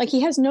it.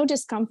 He has no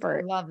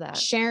discomfort. I love that.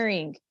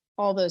 Sharing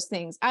all those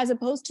things, as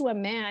opposed to a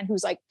man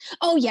who's like,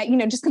 oh yeah,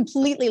 just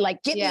completely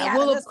get me out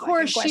well, of this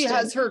course she question.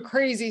 has her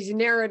crazy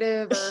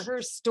narrative or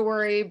her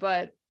story,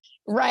 but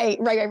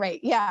Right.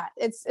 Yeah.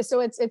 It's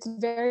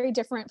very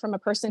different from a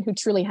person who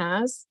truly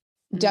has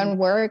done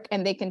work,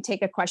 and they can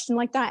take a question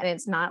like that, and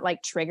it's not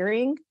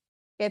triggering.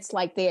 It's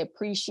they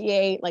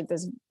appreciate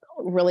this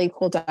really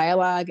cool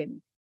dialogue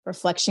and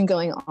reflection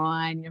going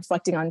on,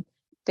 reflecting on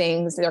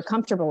things. They're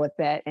comfortable with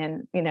it.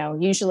 And,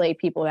 usually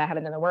people that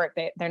haven't done the work,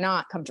 they're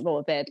not comfortable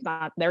with it.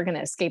 They're going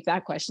to escape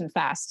that question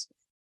fast.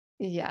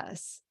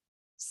 Yes.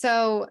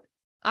 So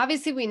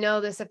obviously we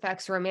know this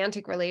affects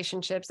romantic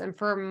relationships. And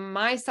for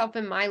myself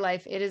in my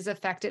life, it has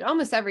affected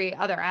almost every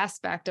other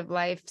aspect of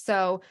life.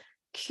 So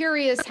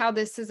curious how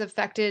this has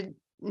affected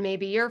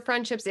maybe your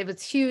friendships, if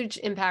it's huge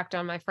impact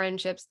on my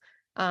friendships,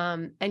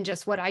 and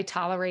just what I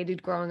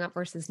tolerated growing up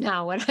versus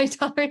now what I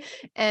tolerate,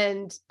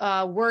 and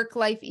work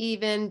life,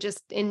 even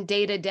just in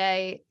day to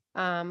day,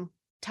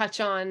 touch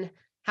on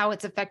how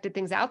it's affected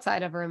things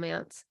outside of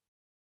romance.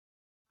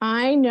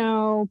 I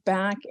know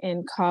back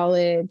in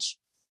college,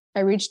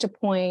 I reached a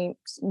point,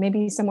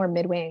 maybe somewhere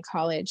midway in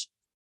college.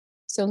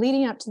 So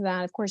leading up to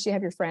that, of course, you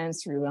have your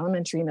friends through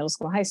elementary, middle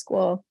school, high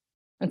school.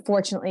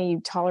 Unfortunately, you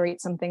tolerate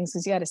some things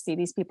because you got to see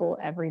these people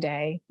every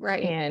day.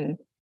 Right. And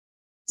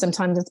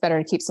sometimes it's better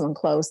to keep someone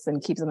close than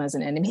keep them as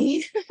an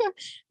enemy.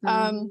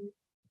 Mm-hmm.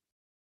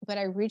 But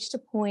I reached a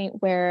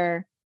point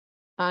where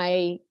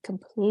I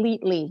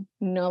completely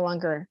no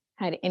longer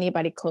had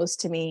anybody close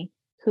to me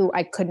who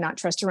I could not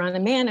trust around the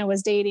man I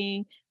was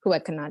dating, who I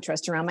could not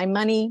trust around my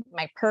money,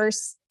 my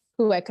purse,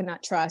 who I could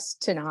not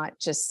trust to not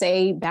just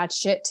say bad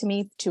shit to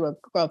me, to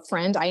a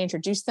friend I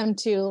introduced them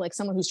to, like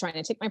someone who's trying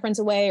to take my friends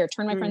away or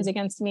turn my friends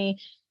against me,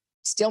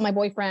 steal my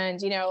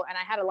boyfriend, and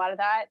I had a lot of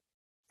that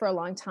for a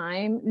long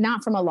time,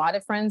 not from a lot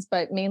of friends,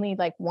 but mainly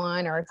like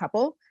one or a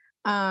couple.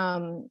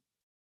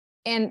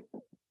 And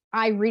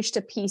I reached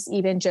a peace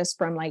even just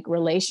from like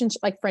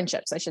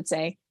friendships, I should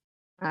say,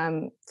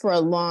 for a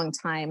long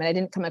time. And I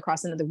didn't come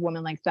across another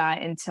woman like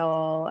that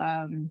until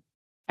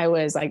I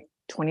was like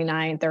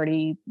 29,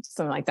 30,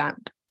 something like that.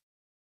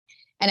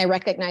 And I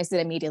recognized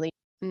it immediately.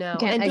 No,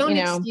 and don't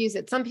excuse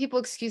it. Some people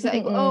excuse it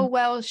like, oh,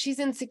 well, she's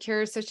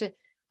insecure.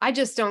 I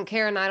just don't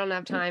care. And I don't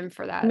have time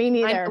for that. Me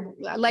neither.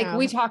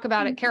 We talk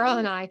about it, Carol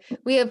and I,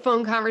 we have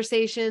phone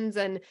conversations,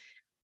 and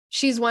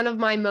she's one of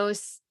my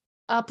most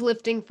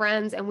uplifting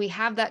friends, and we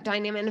have that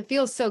dynamic, and it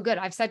feels so good.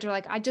 I've said to her,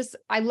 like,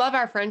 I love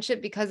our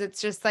friendship because it's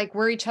just like,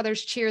 we're each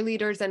other's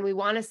cheerleaders and we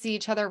want to see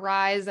each other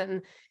rise,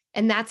 and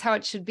that's how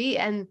it should be.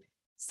 And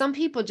some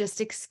people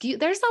just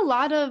there's a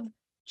lot of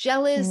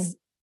jealous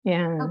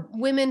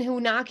women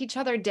who knock each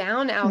other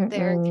down out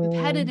there,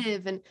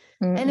 competitive, and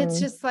it's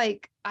just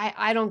like,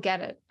 I don't get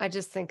it. I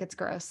just think it's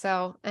gross.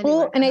 So anyway.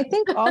 Well, and I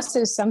think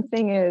also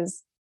something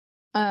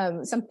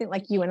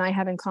like you and I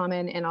have in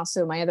common, and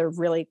also my other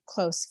really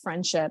close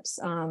friendships.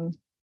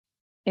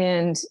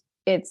 And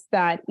it's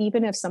that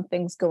even if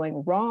something's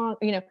going wrong,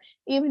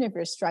 even if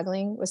you're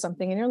struggling with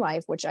something in your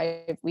life, which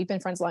we've been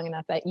friends long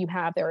enough that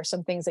there are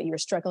some things that you were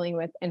struggling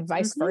with, and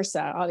vice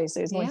versa.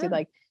 Obviously, I was going through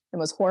like the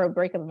most horrible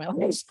breakup of my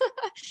life.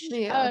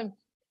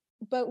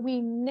 But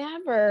we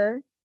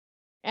never,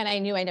 and I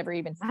knew I never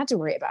even had to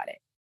worry about it,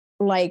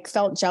 like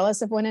felt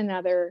jealous of one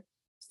another,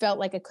 felt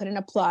like I couldn't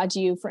applaud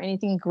you for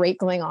anything great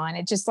going on.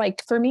 It just,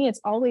 like, for me, it's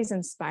always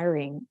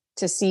inspiring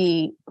to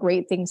see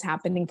great things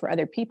happening for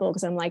other people,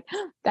 because I'm like,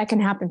 oh, that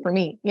can happen for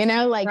me,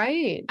 like,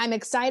 right. I'm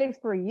excited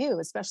for you,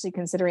 especially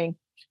considering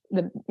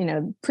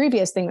the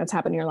previous thing that's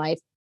happened in your life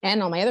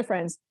and all my other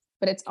friends.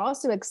 But it's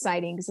also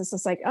exciting because it's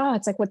just like, oh,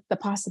 it's like what the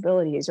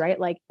possibilities, right?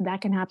 Like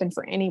that can happen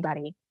for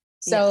anybody.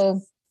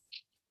 So,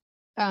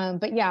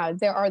 but yeah,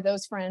 there are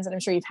those friends, and I'm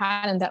sure you've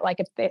had them, that like,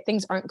 if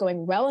things aren't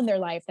going well in their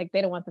life, like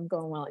they don't want them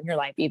going well in your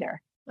life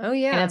either. Oh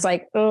yeah. And it's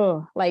like,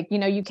 oh, like,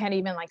 you can't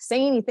even like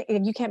say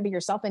anything. You can't be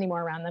yourself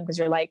anymore around them, because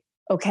you're like,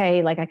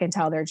 okay, like I can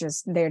tell they're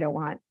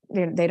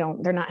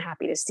not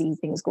happy to see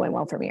things going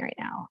well for me right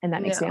now. And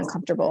that makes me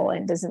uncomfortable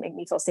and doesn't make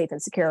me feel safe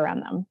and secure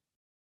around them.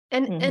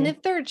 And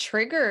if they're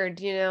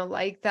triggered,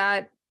 like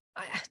that,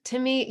 to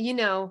me,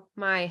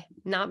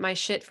 not my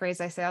shit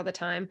phrase I say all the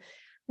time.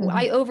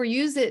 I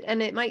overuse it,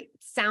 and it might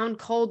sound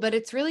cold, but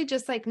it's really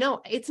just like,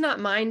 no, it's not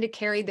mine to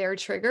carry their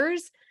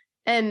triggers.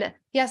 And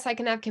yes, I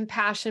can have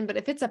compassion, but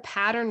if it's a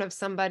pattern of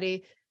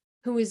somebody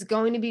who is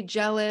going to be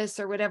jealous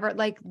or whatever,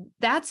 like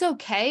that's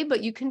okay,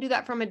 but you can do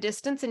that from a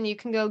distance, and you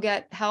can go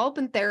get help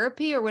and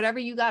therapy or whatever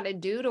you got to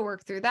do to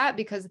work through that,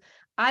 because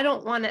I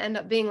don't want to end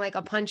up being like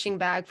a punching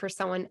bag for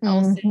someone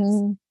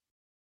else's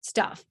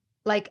stuff.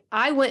 Like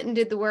I went and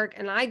did the work,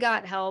 and I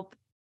got help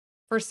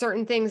for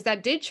certain things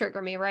that did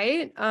trigger me,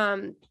 right?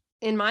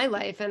 In my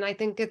life. And I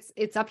think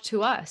it's up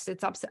to us.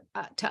 It's up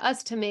to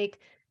us to make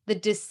the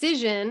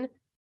decision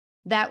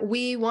that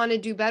we want to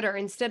do better,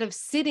 instead of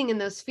sitting in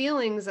those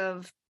feelings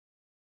of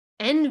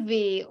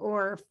envy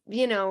or,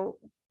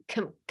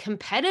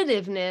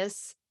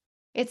 competitiveness.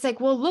 It's like,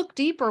 well, look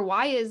deeper.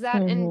 Why is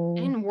that?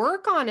 And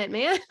work on it,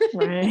 man.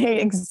 Right.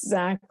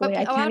 Exactly.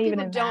 I can't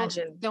even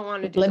imagine don't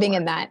want to do living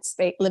in that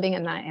space, living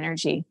in that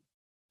energy.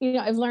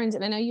 I've learned,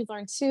 and I know you've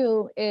learned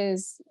too,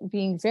 is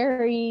being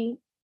very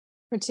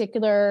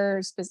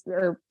particular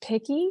or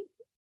picky,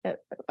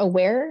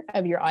 aware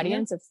of your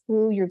audience, of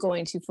who you're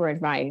going to for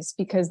advice,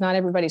 because not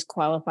everybody's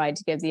qualified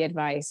to give the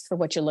advice for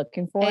what you're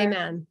looking for.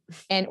 Amen.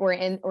 And or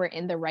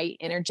in the right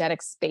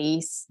energetic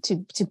space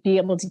to be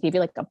able to give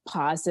you like a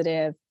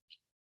positive,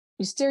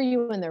 steer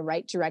you in the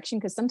right direction.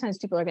 Because sometimes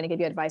people are going to give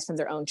you advice from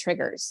their own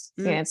triggers,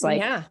 and it's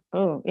like,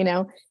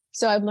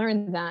 So I've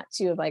learned that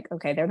too, of like,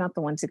 okay, they're not the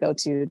one to go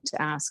to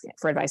ask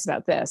for advice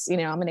about this. I'm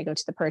going to go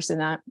to the person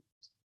that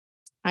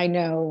I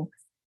know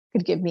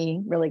could give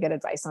me really good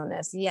advice on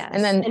this. Yes.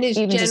 And is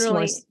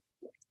generally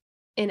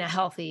in a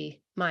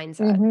healthy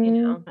mindset,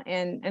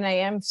 And I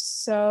am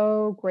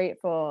so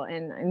grateful.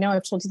 And I know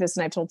I've told you this,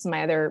 and I've told some of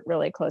my other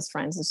really close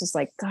friends. It's just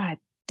like, God,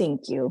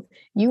 thank you.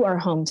 You are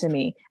home to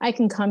me. I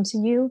can come to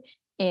you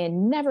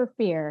and never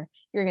fear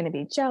you're going to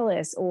be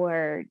jealous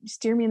or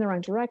steer me in the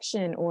wrong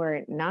direction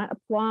or not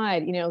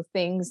applaud,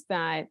 things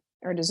that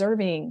are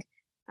deserving,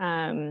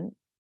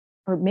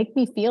 or make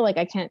me feel like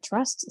I can't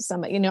trust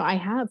somebody. I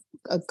have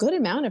a good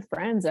amount of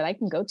friends that I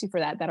can go to for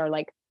that are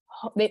like,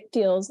 it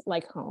feels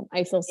like home.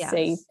 I feel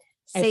safe.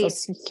 I feel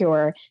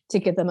secure to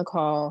give them a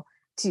call,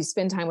 to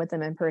spend time with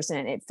them in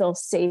person. It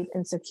feels safe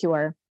and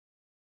secure.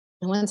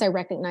 And once I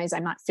recognize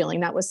I'm not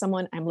feeling that with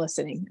someone, I'm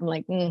listening. I'm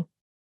like,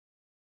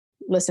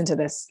 listen to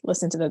this,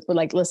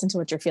 like, listen to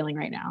what you're feeling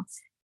right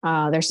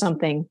now. There's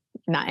something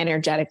not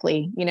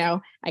energetically,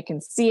 I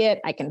can see it.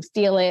 I can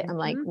feel it. I'm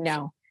like,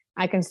 no,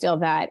 I can feel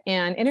that.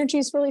 And energy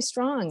is really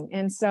strong.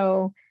 And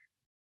so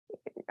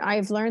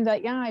I've learned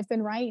that, yeah, I've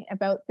been right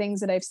about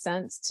things that I've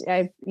sensed.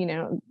 And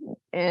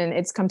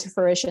it's come to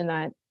fruition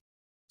that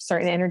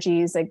certain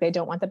energies, like, they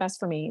don't want the best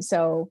for me.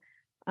 So,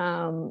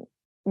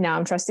 now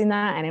I'm trusting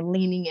that, and I'm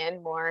leaning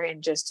in more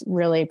and just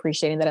really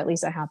appreciating that at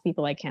least I have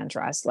people I can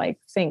trust. Like,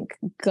 thank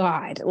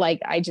God,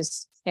 like,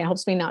 it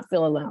helps me not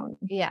feel alone.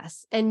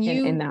 Yes. And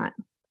in that.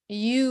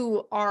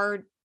 You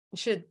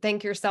should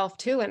thank yourself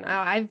too. And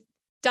I've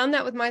done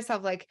that with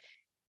myself. Like,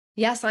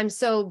 yes, I'm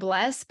so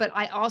blessed, but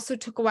I also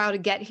took a while to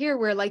get here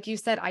where, like you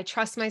said, I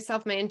trust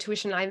myself, my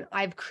intuition.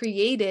 I've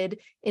created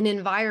an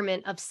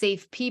environment of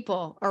safe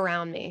people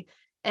around me.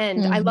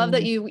 And I love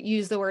that you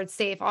use the word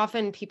safe.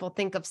 Often people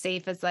think of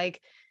safe as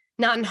like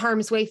not in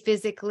harm's way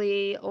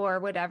physically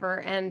or whatever.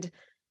 And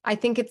I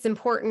think it's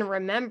important to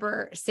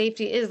remember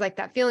safety is like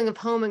that feeling of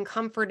home and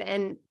comfort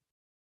and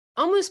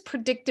almost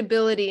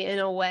predictability in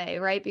a way,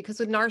 right? Because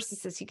with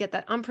narcissists, you get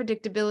that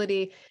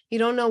unpredictability. You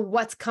don't know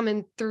what's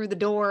coming through the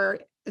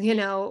door,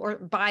 or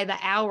by the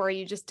hour,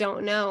 you just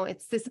don't know.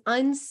 It's this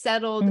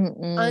unsettled,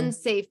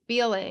 unsafe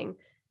feeling.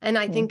 And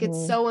I think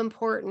it's so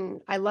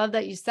important. I love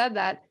that you said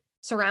that,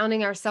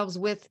 surrounding ourselves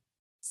with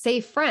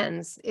safe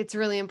friends. It's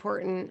really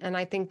important. And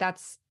I think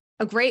that's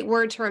a great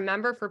word to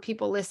remember for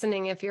people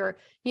listening. If you're,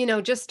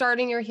 just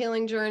starting your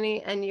healing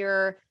journey and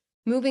you're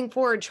moving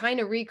forward, trying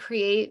to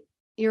recreate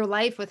your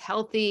life with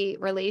healthy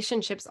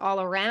relationships all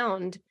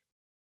around,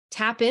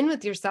 tap in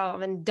with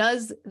yourself. And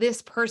does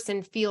this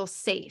person feel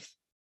safe?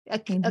 A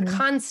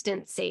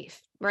constant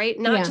safe, right?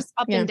 Not just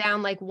up and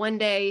down. Like one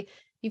day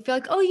you feel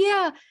like, oh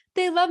yeah,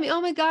 they love me. Oh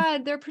my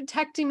God, they're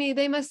protecting me.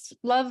 They must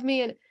love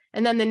me.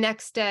 And then the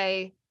next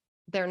day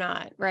they're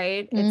not,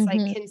 right? It's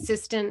like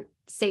consistent,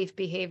 safe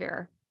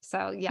behavior.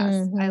 So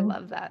yes, I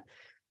love that.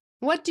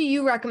 What do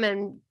you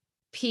recommend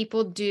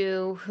people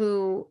do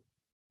who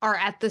are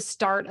at the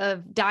start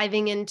of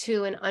diving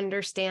into and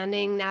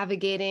understanding,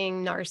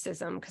 navigating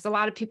narcissism? Because a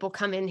lot of people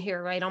come in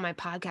here, right, on my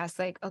podcast,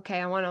 like,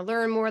 okay, I want to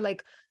learn more.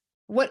 Like,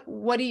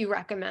 what do you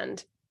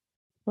recommend?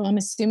 Well, I'm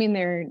assuming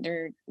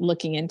they're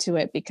looking into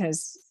it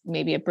because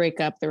maybe a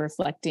breakup, they're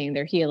reflecting,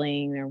 they're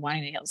healing, they're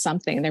wanting to heal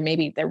something.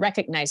 They're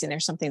recognizing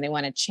there's something they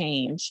want to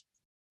change.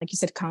 Like you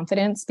said,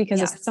 confidence,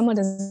 because if someone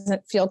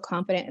doesn't feel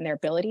confident in their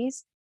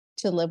abilities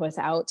to live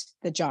without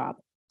the job,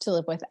 to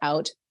live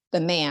without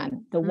the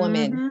man, the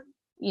woman,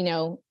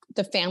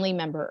 the family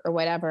member or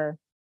whatever,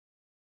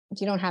 if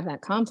you don't have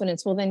that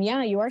confidence, well, then,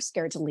 yeah, you are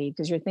scared to leave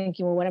because you're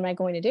thinking, well, what am I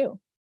going to do?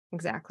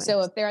 Exactly.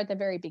 So if they're at the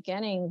very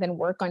beginning, then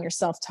work on your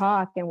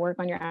self-talk and work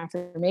on your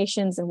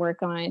affirmations and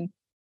work on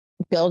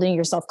building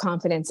your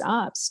self-confidence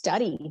up,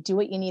 study, do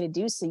what you need to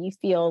do so you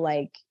feel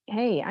like,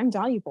 hey, I'm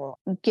valuable.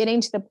 Getting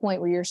to the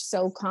point where you're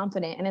so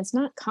confident, and it's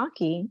not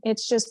cocky,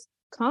 it's just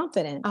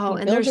confident. Oh,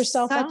 and build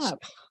yourself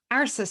up.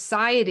 Our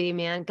society,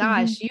 man,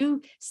 gosh,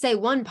 you say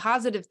one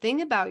positive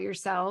thing about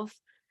yourself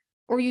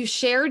or you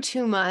share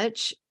too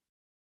much,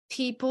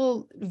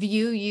 people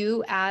view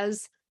you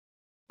as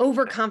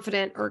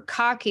overconfident or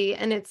cocky.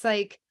 And it's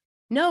like,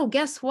 no,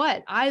 guess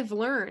what? I've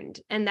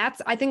learned. And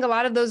I think a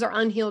lot of those are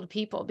unhealed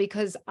people,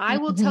 because I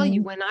will tell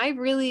you, when I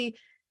really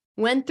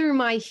went through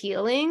my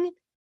healing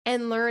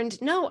and learned,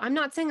 no, I'm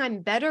not saying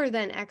I'm better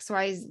than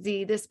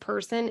XYZ, this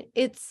person.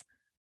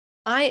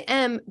 I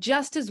am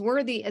just as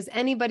worthy as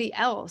anybody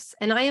else.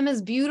 And I am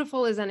as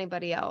beautiful as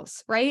anybody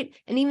else. Right.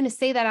 And even to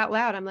say that out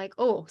loud, I'm like,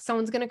 oh,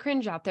 someone's going to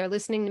cringe out there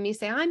listening to me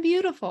say, I'm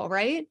beautiful.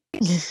 Right.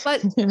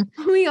 But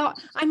we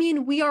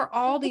are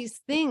all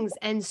these things.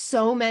 And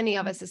so many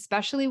of us,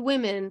 especially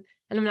women,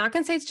 and I'm not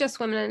going to say it's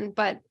just women,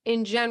 but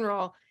in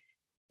general,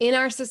 in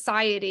our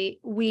society,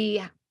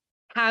 we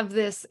have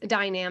this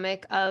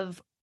dynamic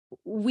of,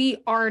 we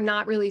are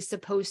not really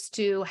supposed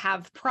to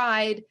have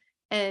pride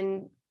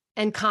and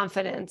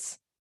confidence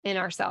in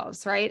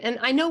ourselves, right? And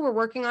I know we're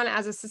working on it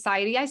as a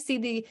society. I see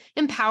the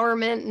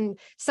empowerment and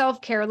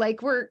self-care,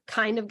 like we're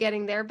kind of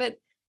getting there, but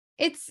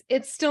it's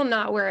still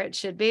not where it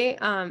should be.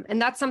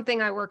 And that's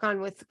something I work on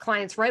with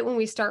clients right when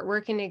we start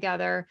working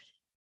together.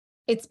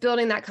 It's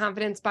building that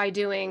confidence by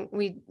doing,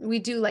 we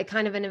do like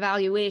kind of an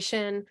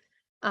evaluation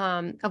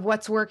of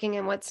what's working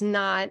and what's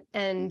not,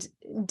 and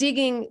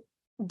digging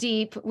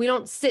deep. We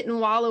don't sit and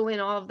wallow in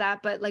all of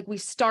that, but like we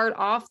start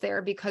off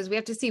there because we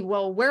have to see,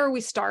 well, where are we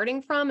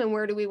starting from and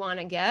where do we want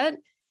to get?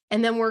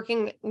 And then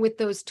working with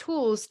those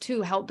tools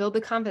to help build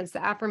the confidence,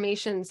 the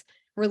affirmations,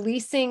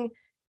 releasing.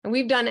 And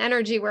we've done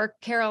energy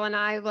work, Carol and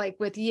I, like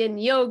with yin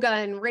yoga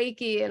and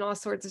Reiki and all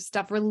sorts of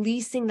stuff,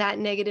 releasing that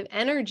negative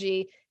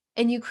energy,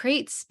 and you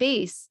create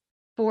space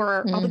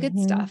for all the good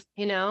stuff,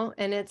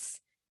 and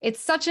it's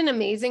such an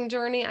amazing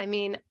journey. I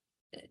mean,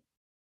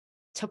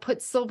 to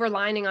put silver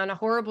lining on a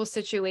horrible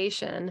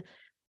situation,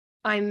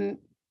 I'm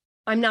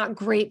not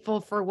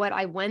grateful for what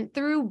I went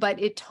through,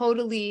 but it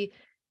totally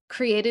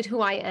created who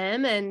I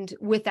am. And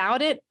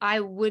without it, I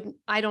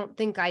don't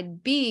think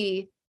I'd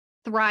be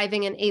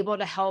thriving and able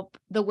to help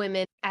the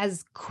women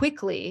as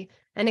quickly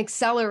and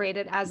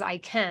accelerated as I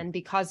can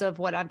because of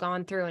what I've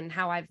gone through and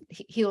how I've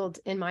healed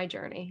in my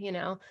journey, you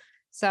know?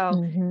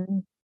 So,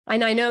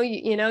 and I know,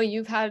 you know,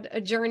 you've had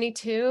a journey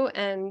too,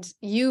 and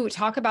you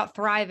talk about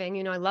thriving.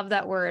 You know, I love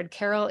that word.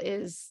 Carol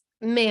is,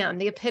 man,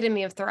 the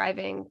epitome of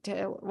thriving.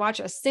 To watch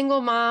a single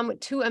mom with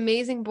two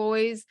amazing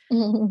boys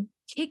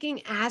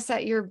kicking ass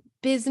at your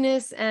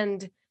business,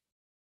 and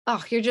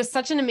oh, you're just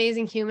such an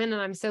amazing human.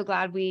 And I'm so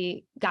glad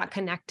we got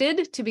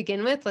connected to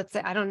begin with. Let's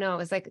say, I don't know,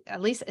 it's like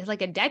at least it's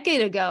like a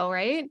decade ago,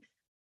 right?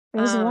 It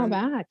was a while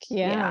back.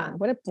 Yeah.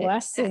 What a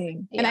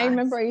blessing. And I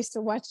remember I used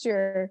to watch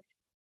your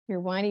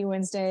Whiny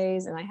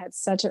Wednesdays, and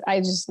I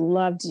just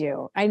loved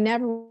you. I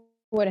never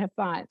would have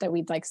thought that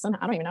we'd like I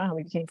don't even know how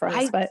we became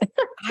friends, but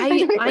I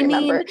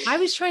mean, I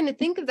was trying to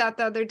think of that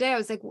the other day. I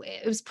was like,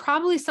 it was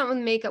probably something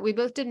with makeup. We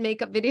both did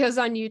makeup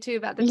videos on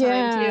YouTube at the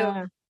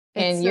time too.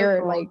 And so you're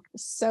cool. Like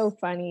so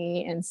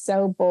funny and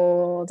so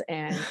bold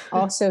and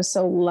also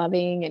so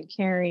loving and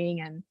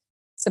caring and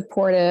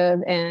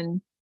supportive.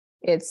 And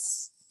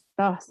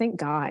thank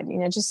God, you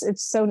know, just,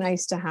 it's so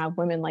nice to have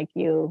women like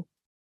you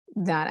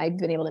that I've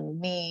been able to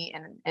meet,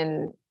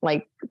 and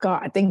like,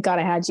 God, thank God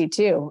I had you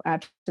too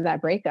after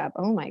that breakup.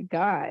 Oh my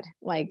God.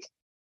 Like,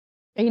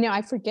 you know,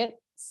 I forget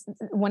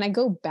when I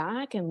go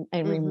back and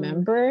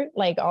remember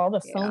like all the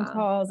phone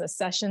calls, the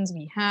sessions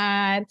we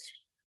had.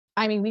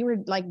 I mean, we were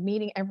like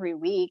meeting every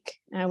week,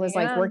 and I was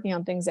like working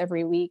on things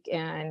every week.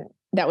 And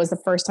that was the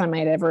first time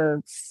I'd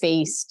ever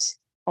faced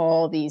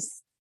all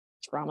these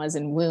traumas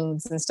and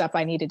wounds and stuff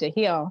I needed to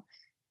heal.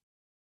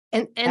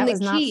 And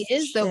the key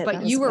is though,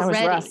 but you were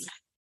ready. Rough.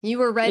 You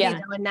were ready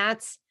though, and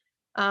that's,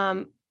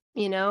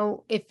 you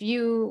know,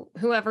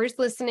 whoever's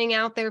listening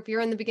out there, if you're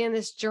in the beginning of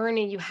this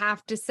journey, you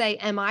have to say,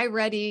 am I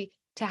ready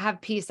to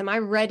have peace? Am I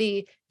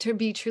ready to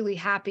be truly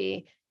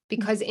happy?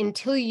 Because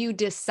until you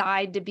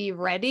decide to be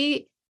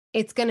ready,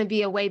 it's going to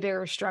be a way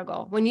bigger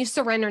struggle. When you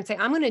surrender and say,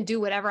 I'm going to do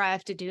whatever I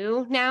have to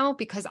do now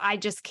because I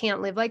just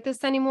can't live like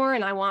this anymore.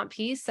 And I want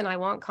peace and I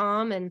want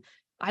calm and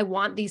I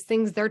want these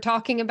things they're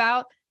talking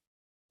about.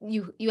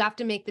 You have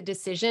to make the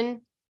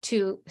decision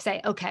to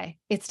say, okay,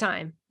 it's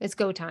time. It's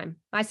go time.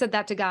 I said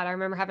that to God. I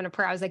remember having a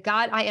prayer. I was like,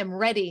 God, I am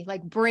ready.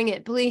 Like, bring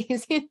it,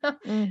 please. You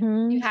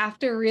know, you have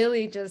to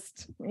really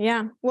just.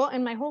 Yeah. Well,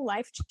 and my whole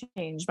life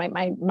changed.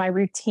 My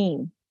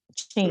routine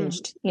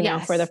changed, you know,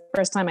 for the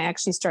first time I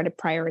actually started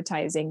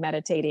prioritizing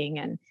meditating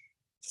and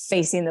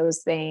facing those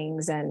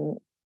things, and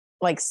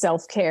like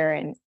self-care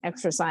and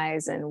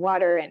exercise and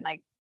water and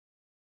like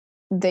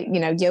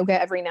you know,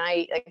 yoga every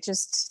night, like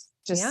just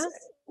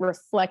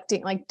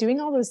reflecting, like doing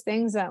all those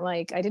things that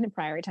like I didn't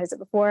prioritize it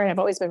before. And I've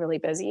always been really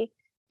busy.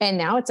 And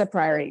now it's a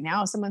priority.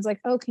 Now someone's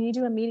like, oh, can you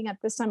do a meeting at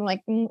this time? I'm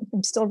like,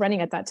 I'm still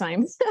running at that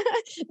time.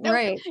 Nope.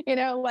 Right. You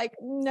know, like,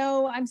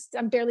 no,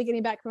 I'm barely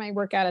getting back from my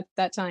workout at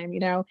that time.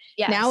 You know,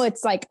 now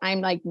it's like,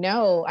 I'm like,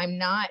 no, I'm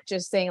not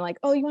just saying like,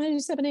 oh, you want to do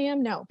 7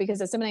 a.m.? No,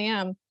 because at 7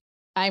 a.m.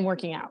 I'm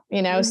working out,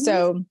 you know?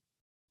 So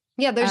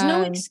yeah, there's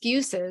no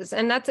excuses.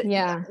 And that's,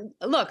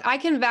 look, I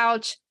can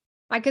vouch.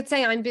 I could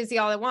say I'm busy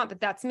all I want, but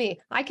that's me.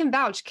 I can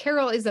vouch.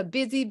 Carol is a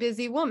busy,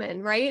 busy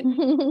woman, right?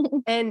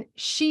 And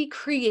she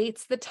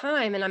creates the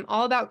time, and I'm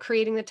all about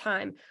creating the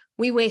time.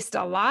 We waste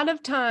a lot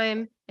of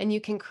time, and you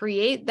can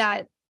create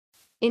that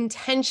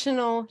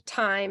intentional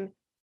time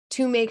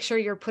to make sure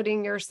you're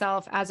putting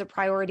yourself as a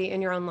priority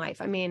in your own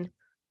life. I mean,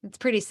 it's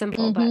pretty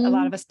simple, but a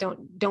lot of us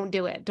don't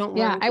do it.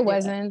 I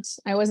wasn't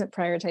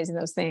prioritizing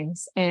those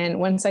things. And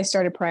once I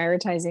started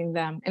prioritizing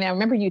them, and I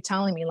remember you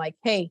telling me like,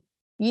 hey,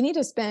 you need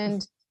to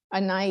spend a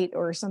night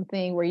or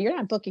something where you're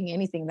not booking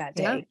anything that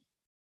day,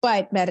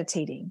 but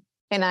meditating.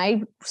 And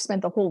I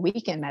spent the whole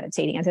weekend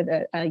meditating. I did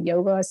a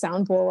yoga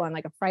sound bowl on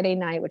like a Friday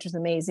night, which was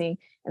amazing.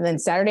 And then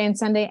Saturday and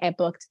Sunday, I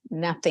booked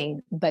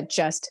nothing but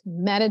just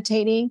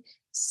meditating,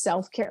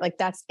 self-care. Like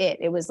that's it.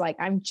 It was like,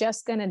 I'm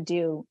just going to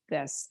do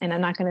this and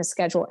I'm not going to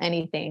schedule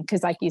anything.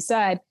 Cause like you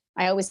said,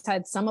 I always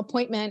had some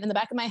appointment in the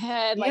back of my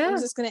head. Like,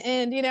 when's this going to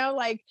end? You know,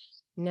 like,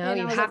 no,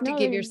 you have to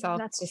give yourself.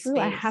 That's true.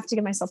 Space. I have to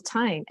give myself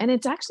time. And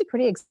it's actually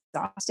pretty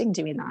exhausting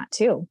doing that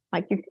too.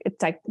 Like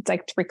it's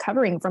like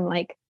recovering from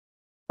like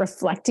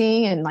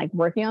reflecting and like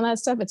working on that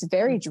stuff. It's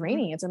very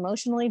draining. It's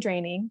emotionally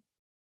draining.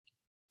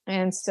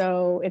 And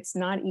so it's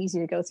not easy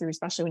to go through,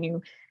 especially when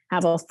you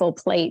have a full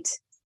plate,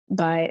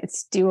 but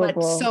it's doable.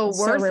 But so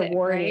worth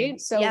rewarding. It,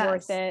 right? So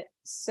worth it.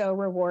 So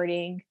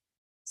rewarding.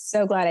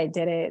 So glad I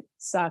did it.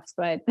 Sucked,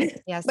 but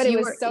yes, but it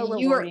was so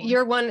rewarding.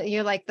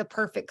 You're like the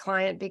perfect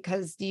client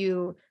because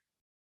you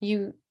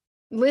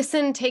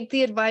listen, take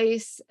the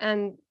advice,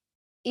 and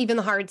even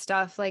the hard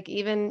stuff, like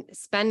even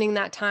spending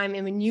that time.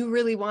 And when you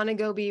really want to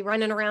go be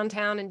running around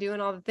town and doing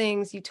all the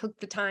things, you took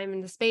the time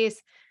and the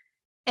space.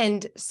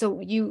 And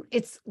so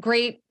it's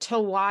great to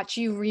watch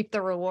you reap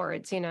the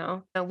rewards, you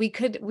know. We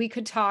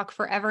could talk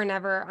forever and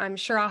ever. I'm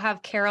sure I'll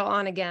have Carol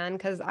on again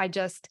because I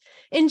just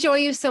enjoy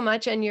you so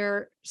much, and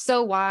you're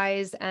so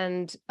wise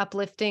and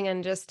uplifting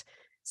and just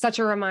such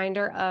a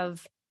reminder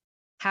of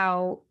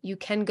how you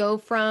can go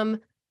from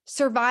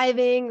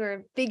surviving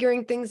or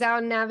figuring things out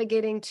and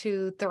navigating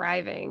to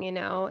thriving,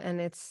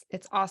 and it's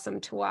awesome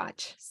to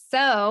watch.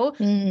 So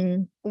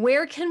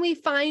where can we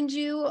find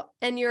you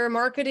and your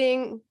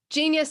marketing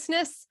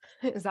geniusness?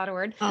 Is that a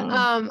word?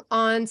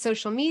 On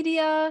social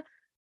media?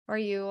 Are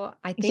you,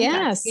 I think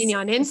yes. that's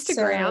on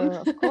Instagram.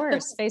 So, of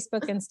course,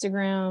 Facebook,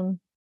 Instagram.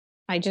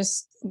 I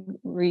just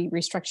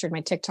restructured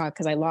my TikTok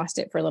because I lost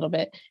it for a little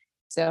bit.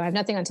 So I have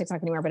nothing on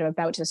TikTok anymore, but I'm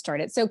about to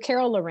start it. So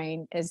Carol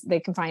Lorraine they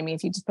can find me.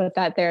 If you just put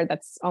that there,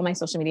 that's all my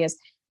social medias.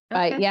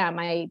 Okay. But yeah,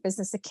 my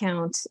business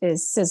account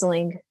is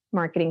Sizzling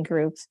Marketing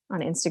Group on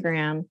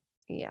Instagram.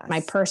 Yes.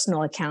 My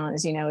personal account,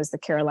 as you know, is the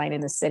Caroline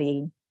in the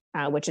City,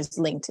 which is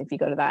linked if you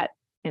go to that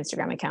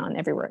Instagram account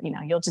everywhere.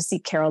 You'll just see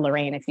Carol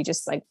Lorraine. If you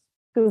just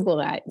Google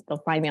that,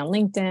 you'll find me on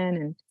LinkedIn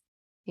and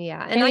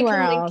and I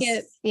can link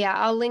it. Yeah,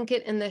 I'll link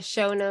it in the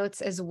show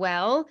notes as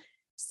well.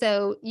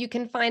 So you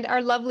can find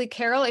our lovely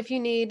Carol if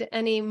you need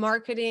any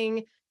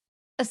marketing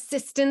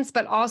assistance,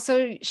 but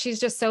also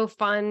she's just so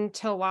fun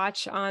to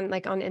watch on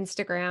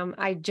Instagram.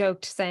 I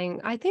joked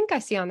saying, I think I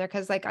see on there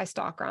because I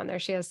stalk her on there.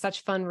 She has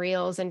such fun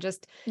reels and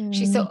just,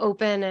 she's so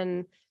open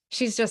and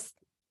she's just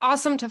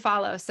awesome to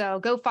follow. So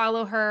go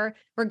follow her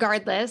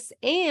regardless.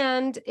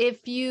 And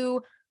if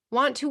you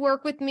want to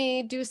work with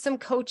me, do some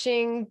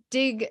coaching,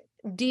 dig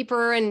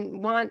deeper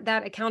and want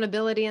that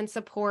accountability and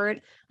support,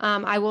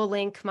 I will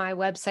link my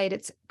website.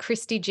 It's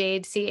Christy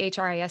Jade,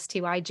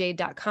 CHRISTY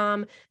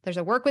Jade.com. There's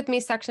a work with me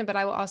section, but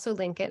I will also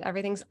link it.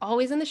 Everything's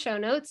always in the show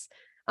notes.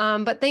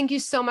 But thank you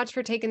so much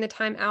for taking the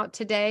time out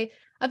today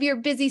of your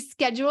busy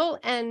schedule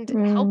and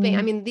helping.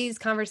 I mean, these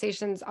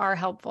conversations are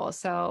helpful.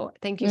 So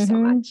thank you so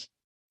much.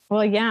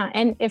 Well, yeah.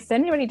 And if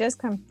anybody does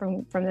come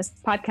from this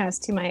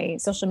podcast to my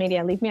social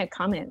media, leave me a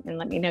comment and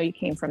let me know you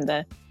came from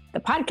the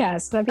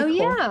podcast. That'd be cool.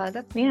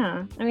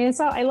 Yeah. I mean,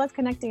 I love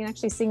connecting and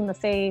actually seeing the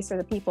face or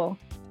the people.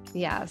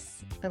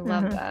 Yes. I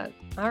love that.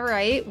 All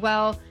right.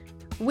 Well,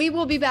 we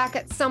will be back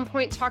at some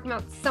point talking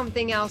about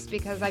something else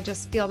because I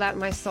just feel that in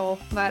my soul.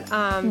 But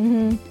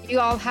you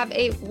all have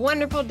a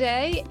wonderful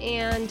day,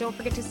 and don't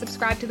forget to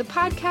subscribe to the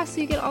podcast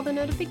so you get all the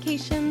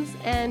notifications.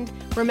 And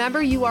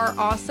remember, you are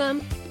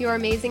awesome, you are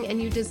amazing,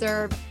 and you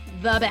deserve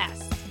the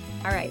best.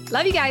 All right.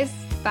 Love you guys.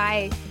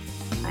 Bye.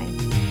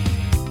 Bye.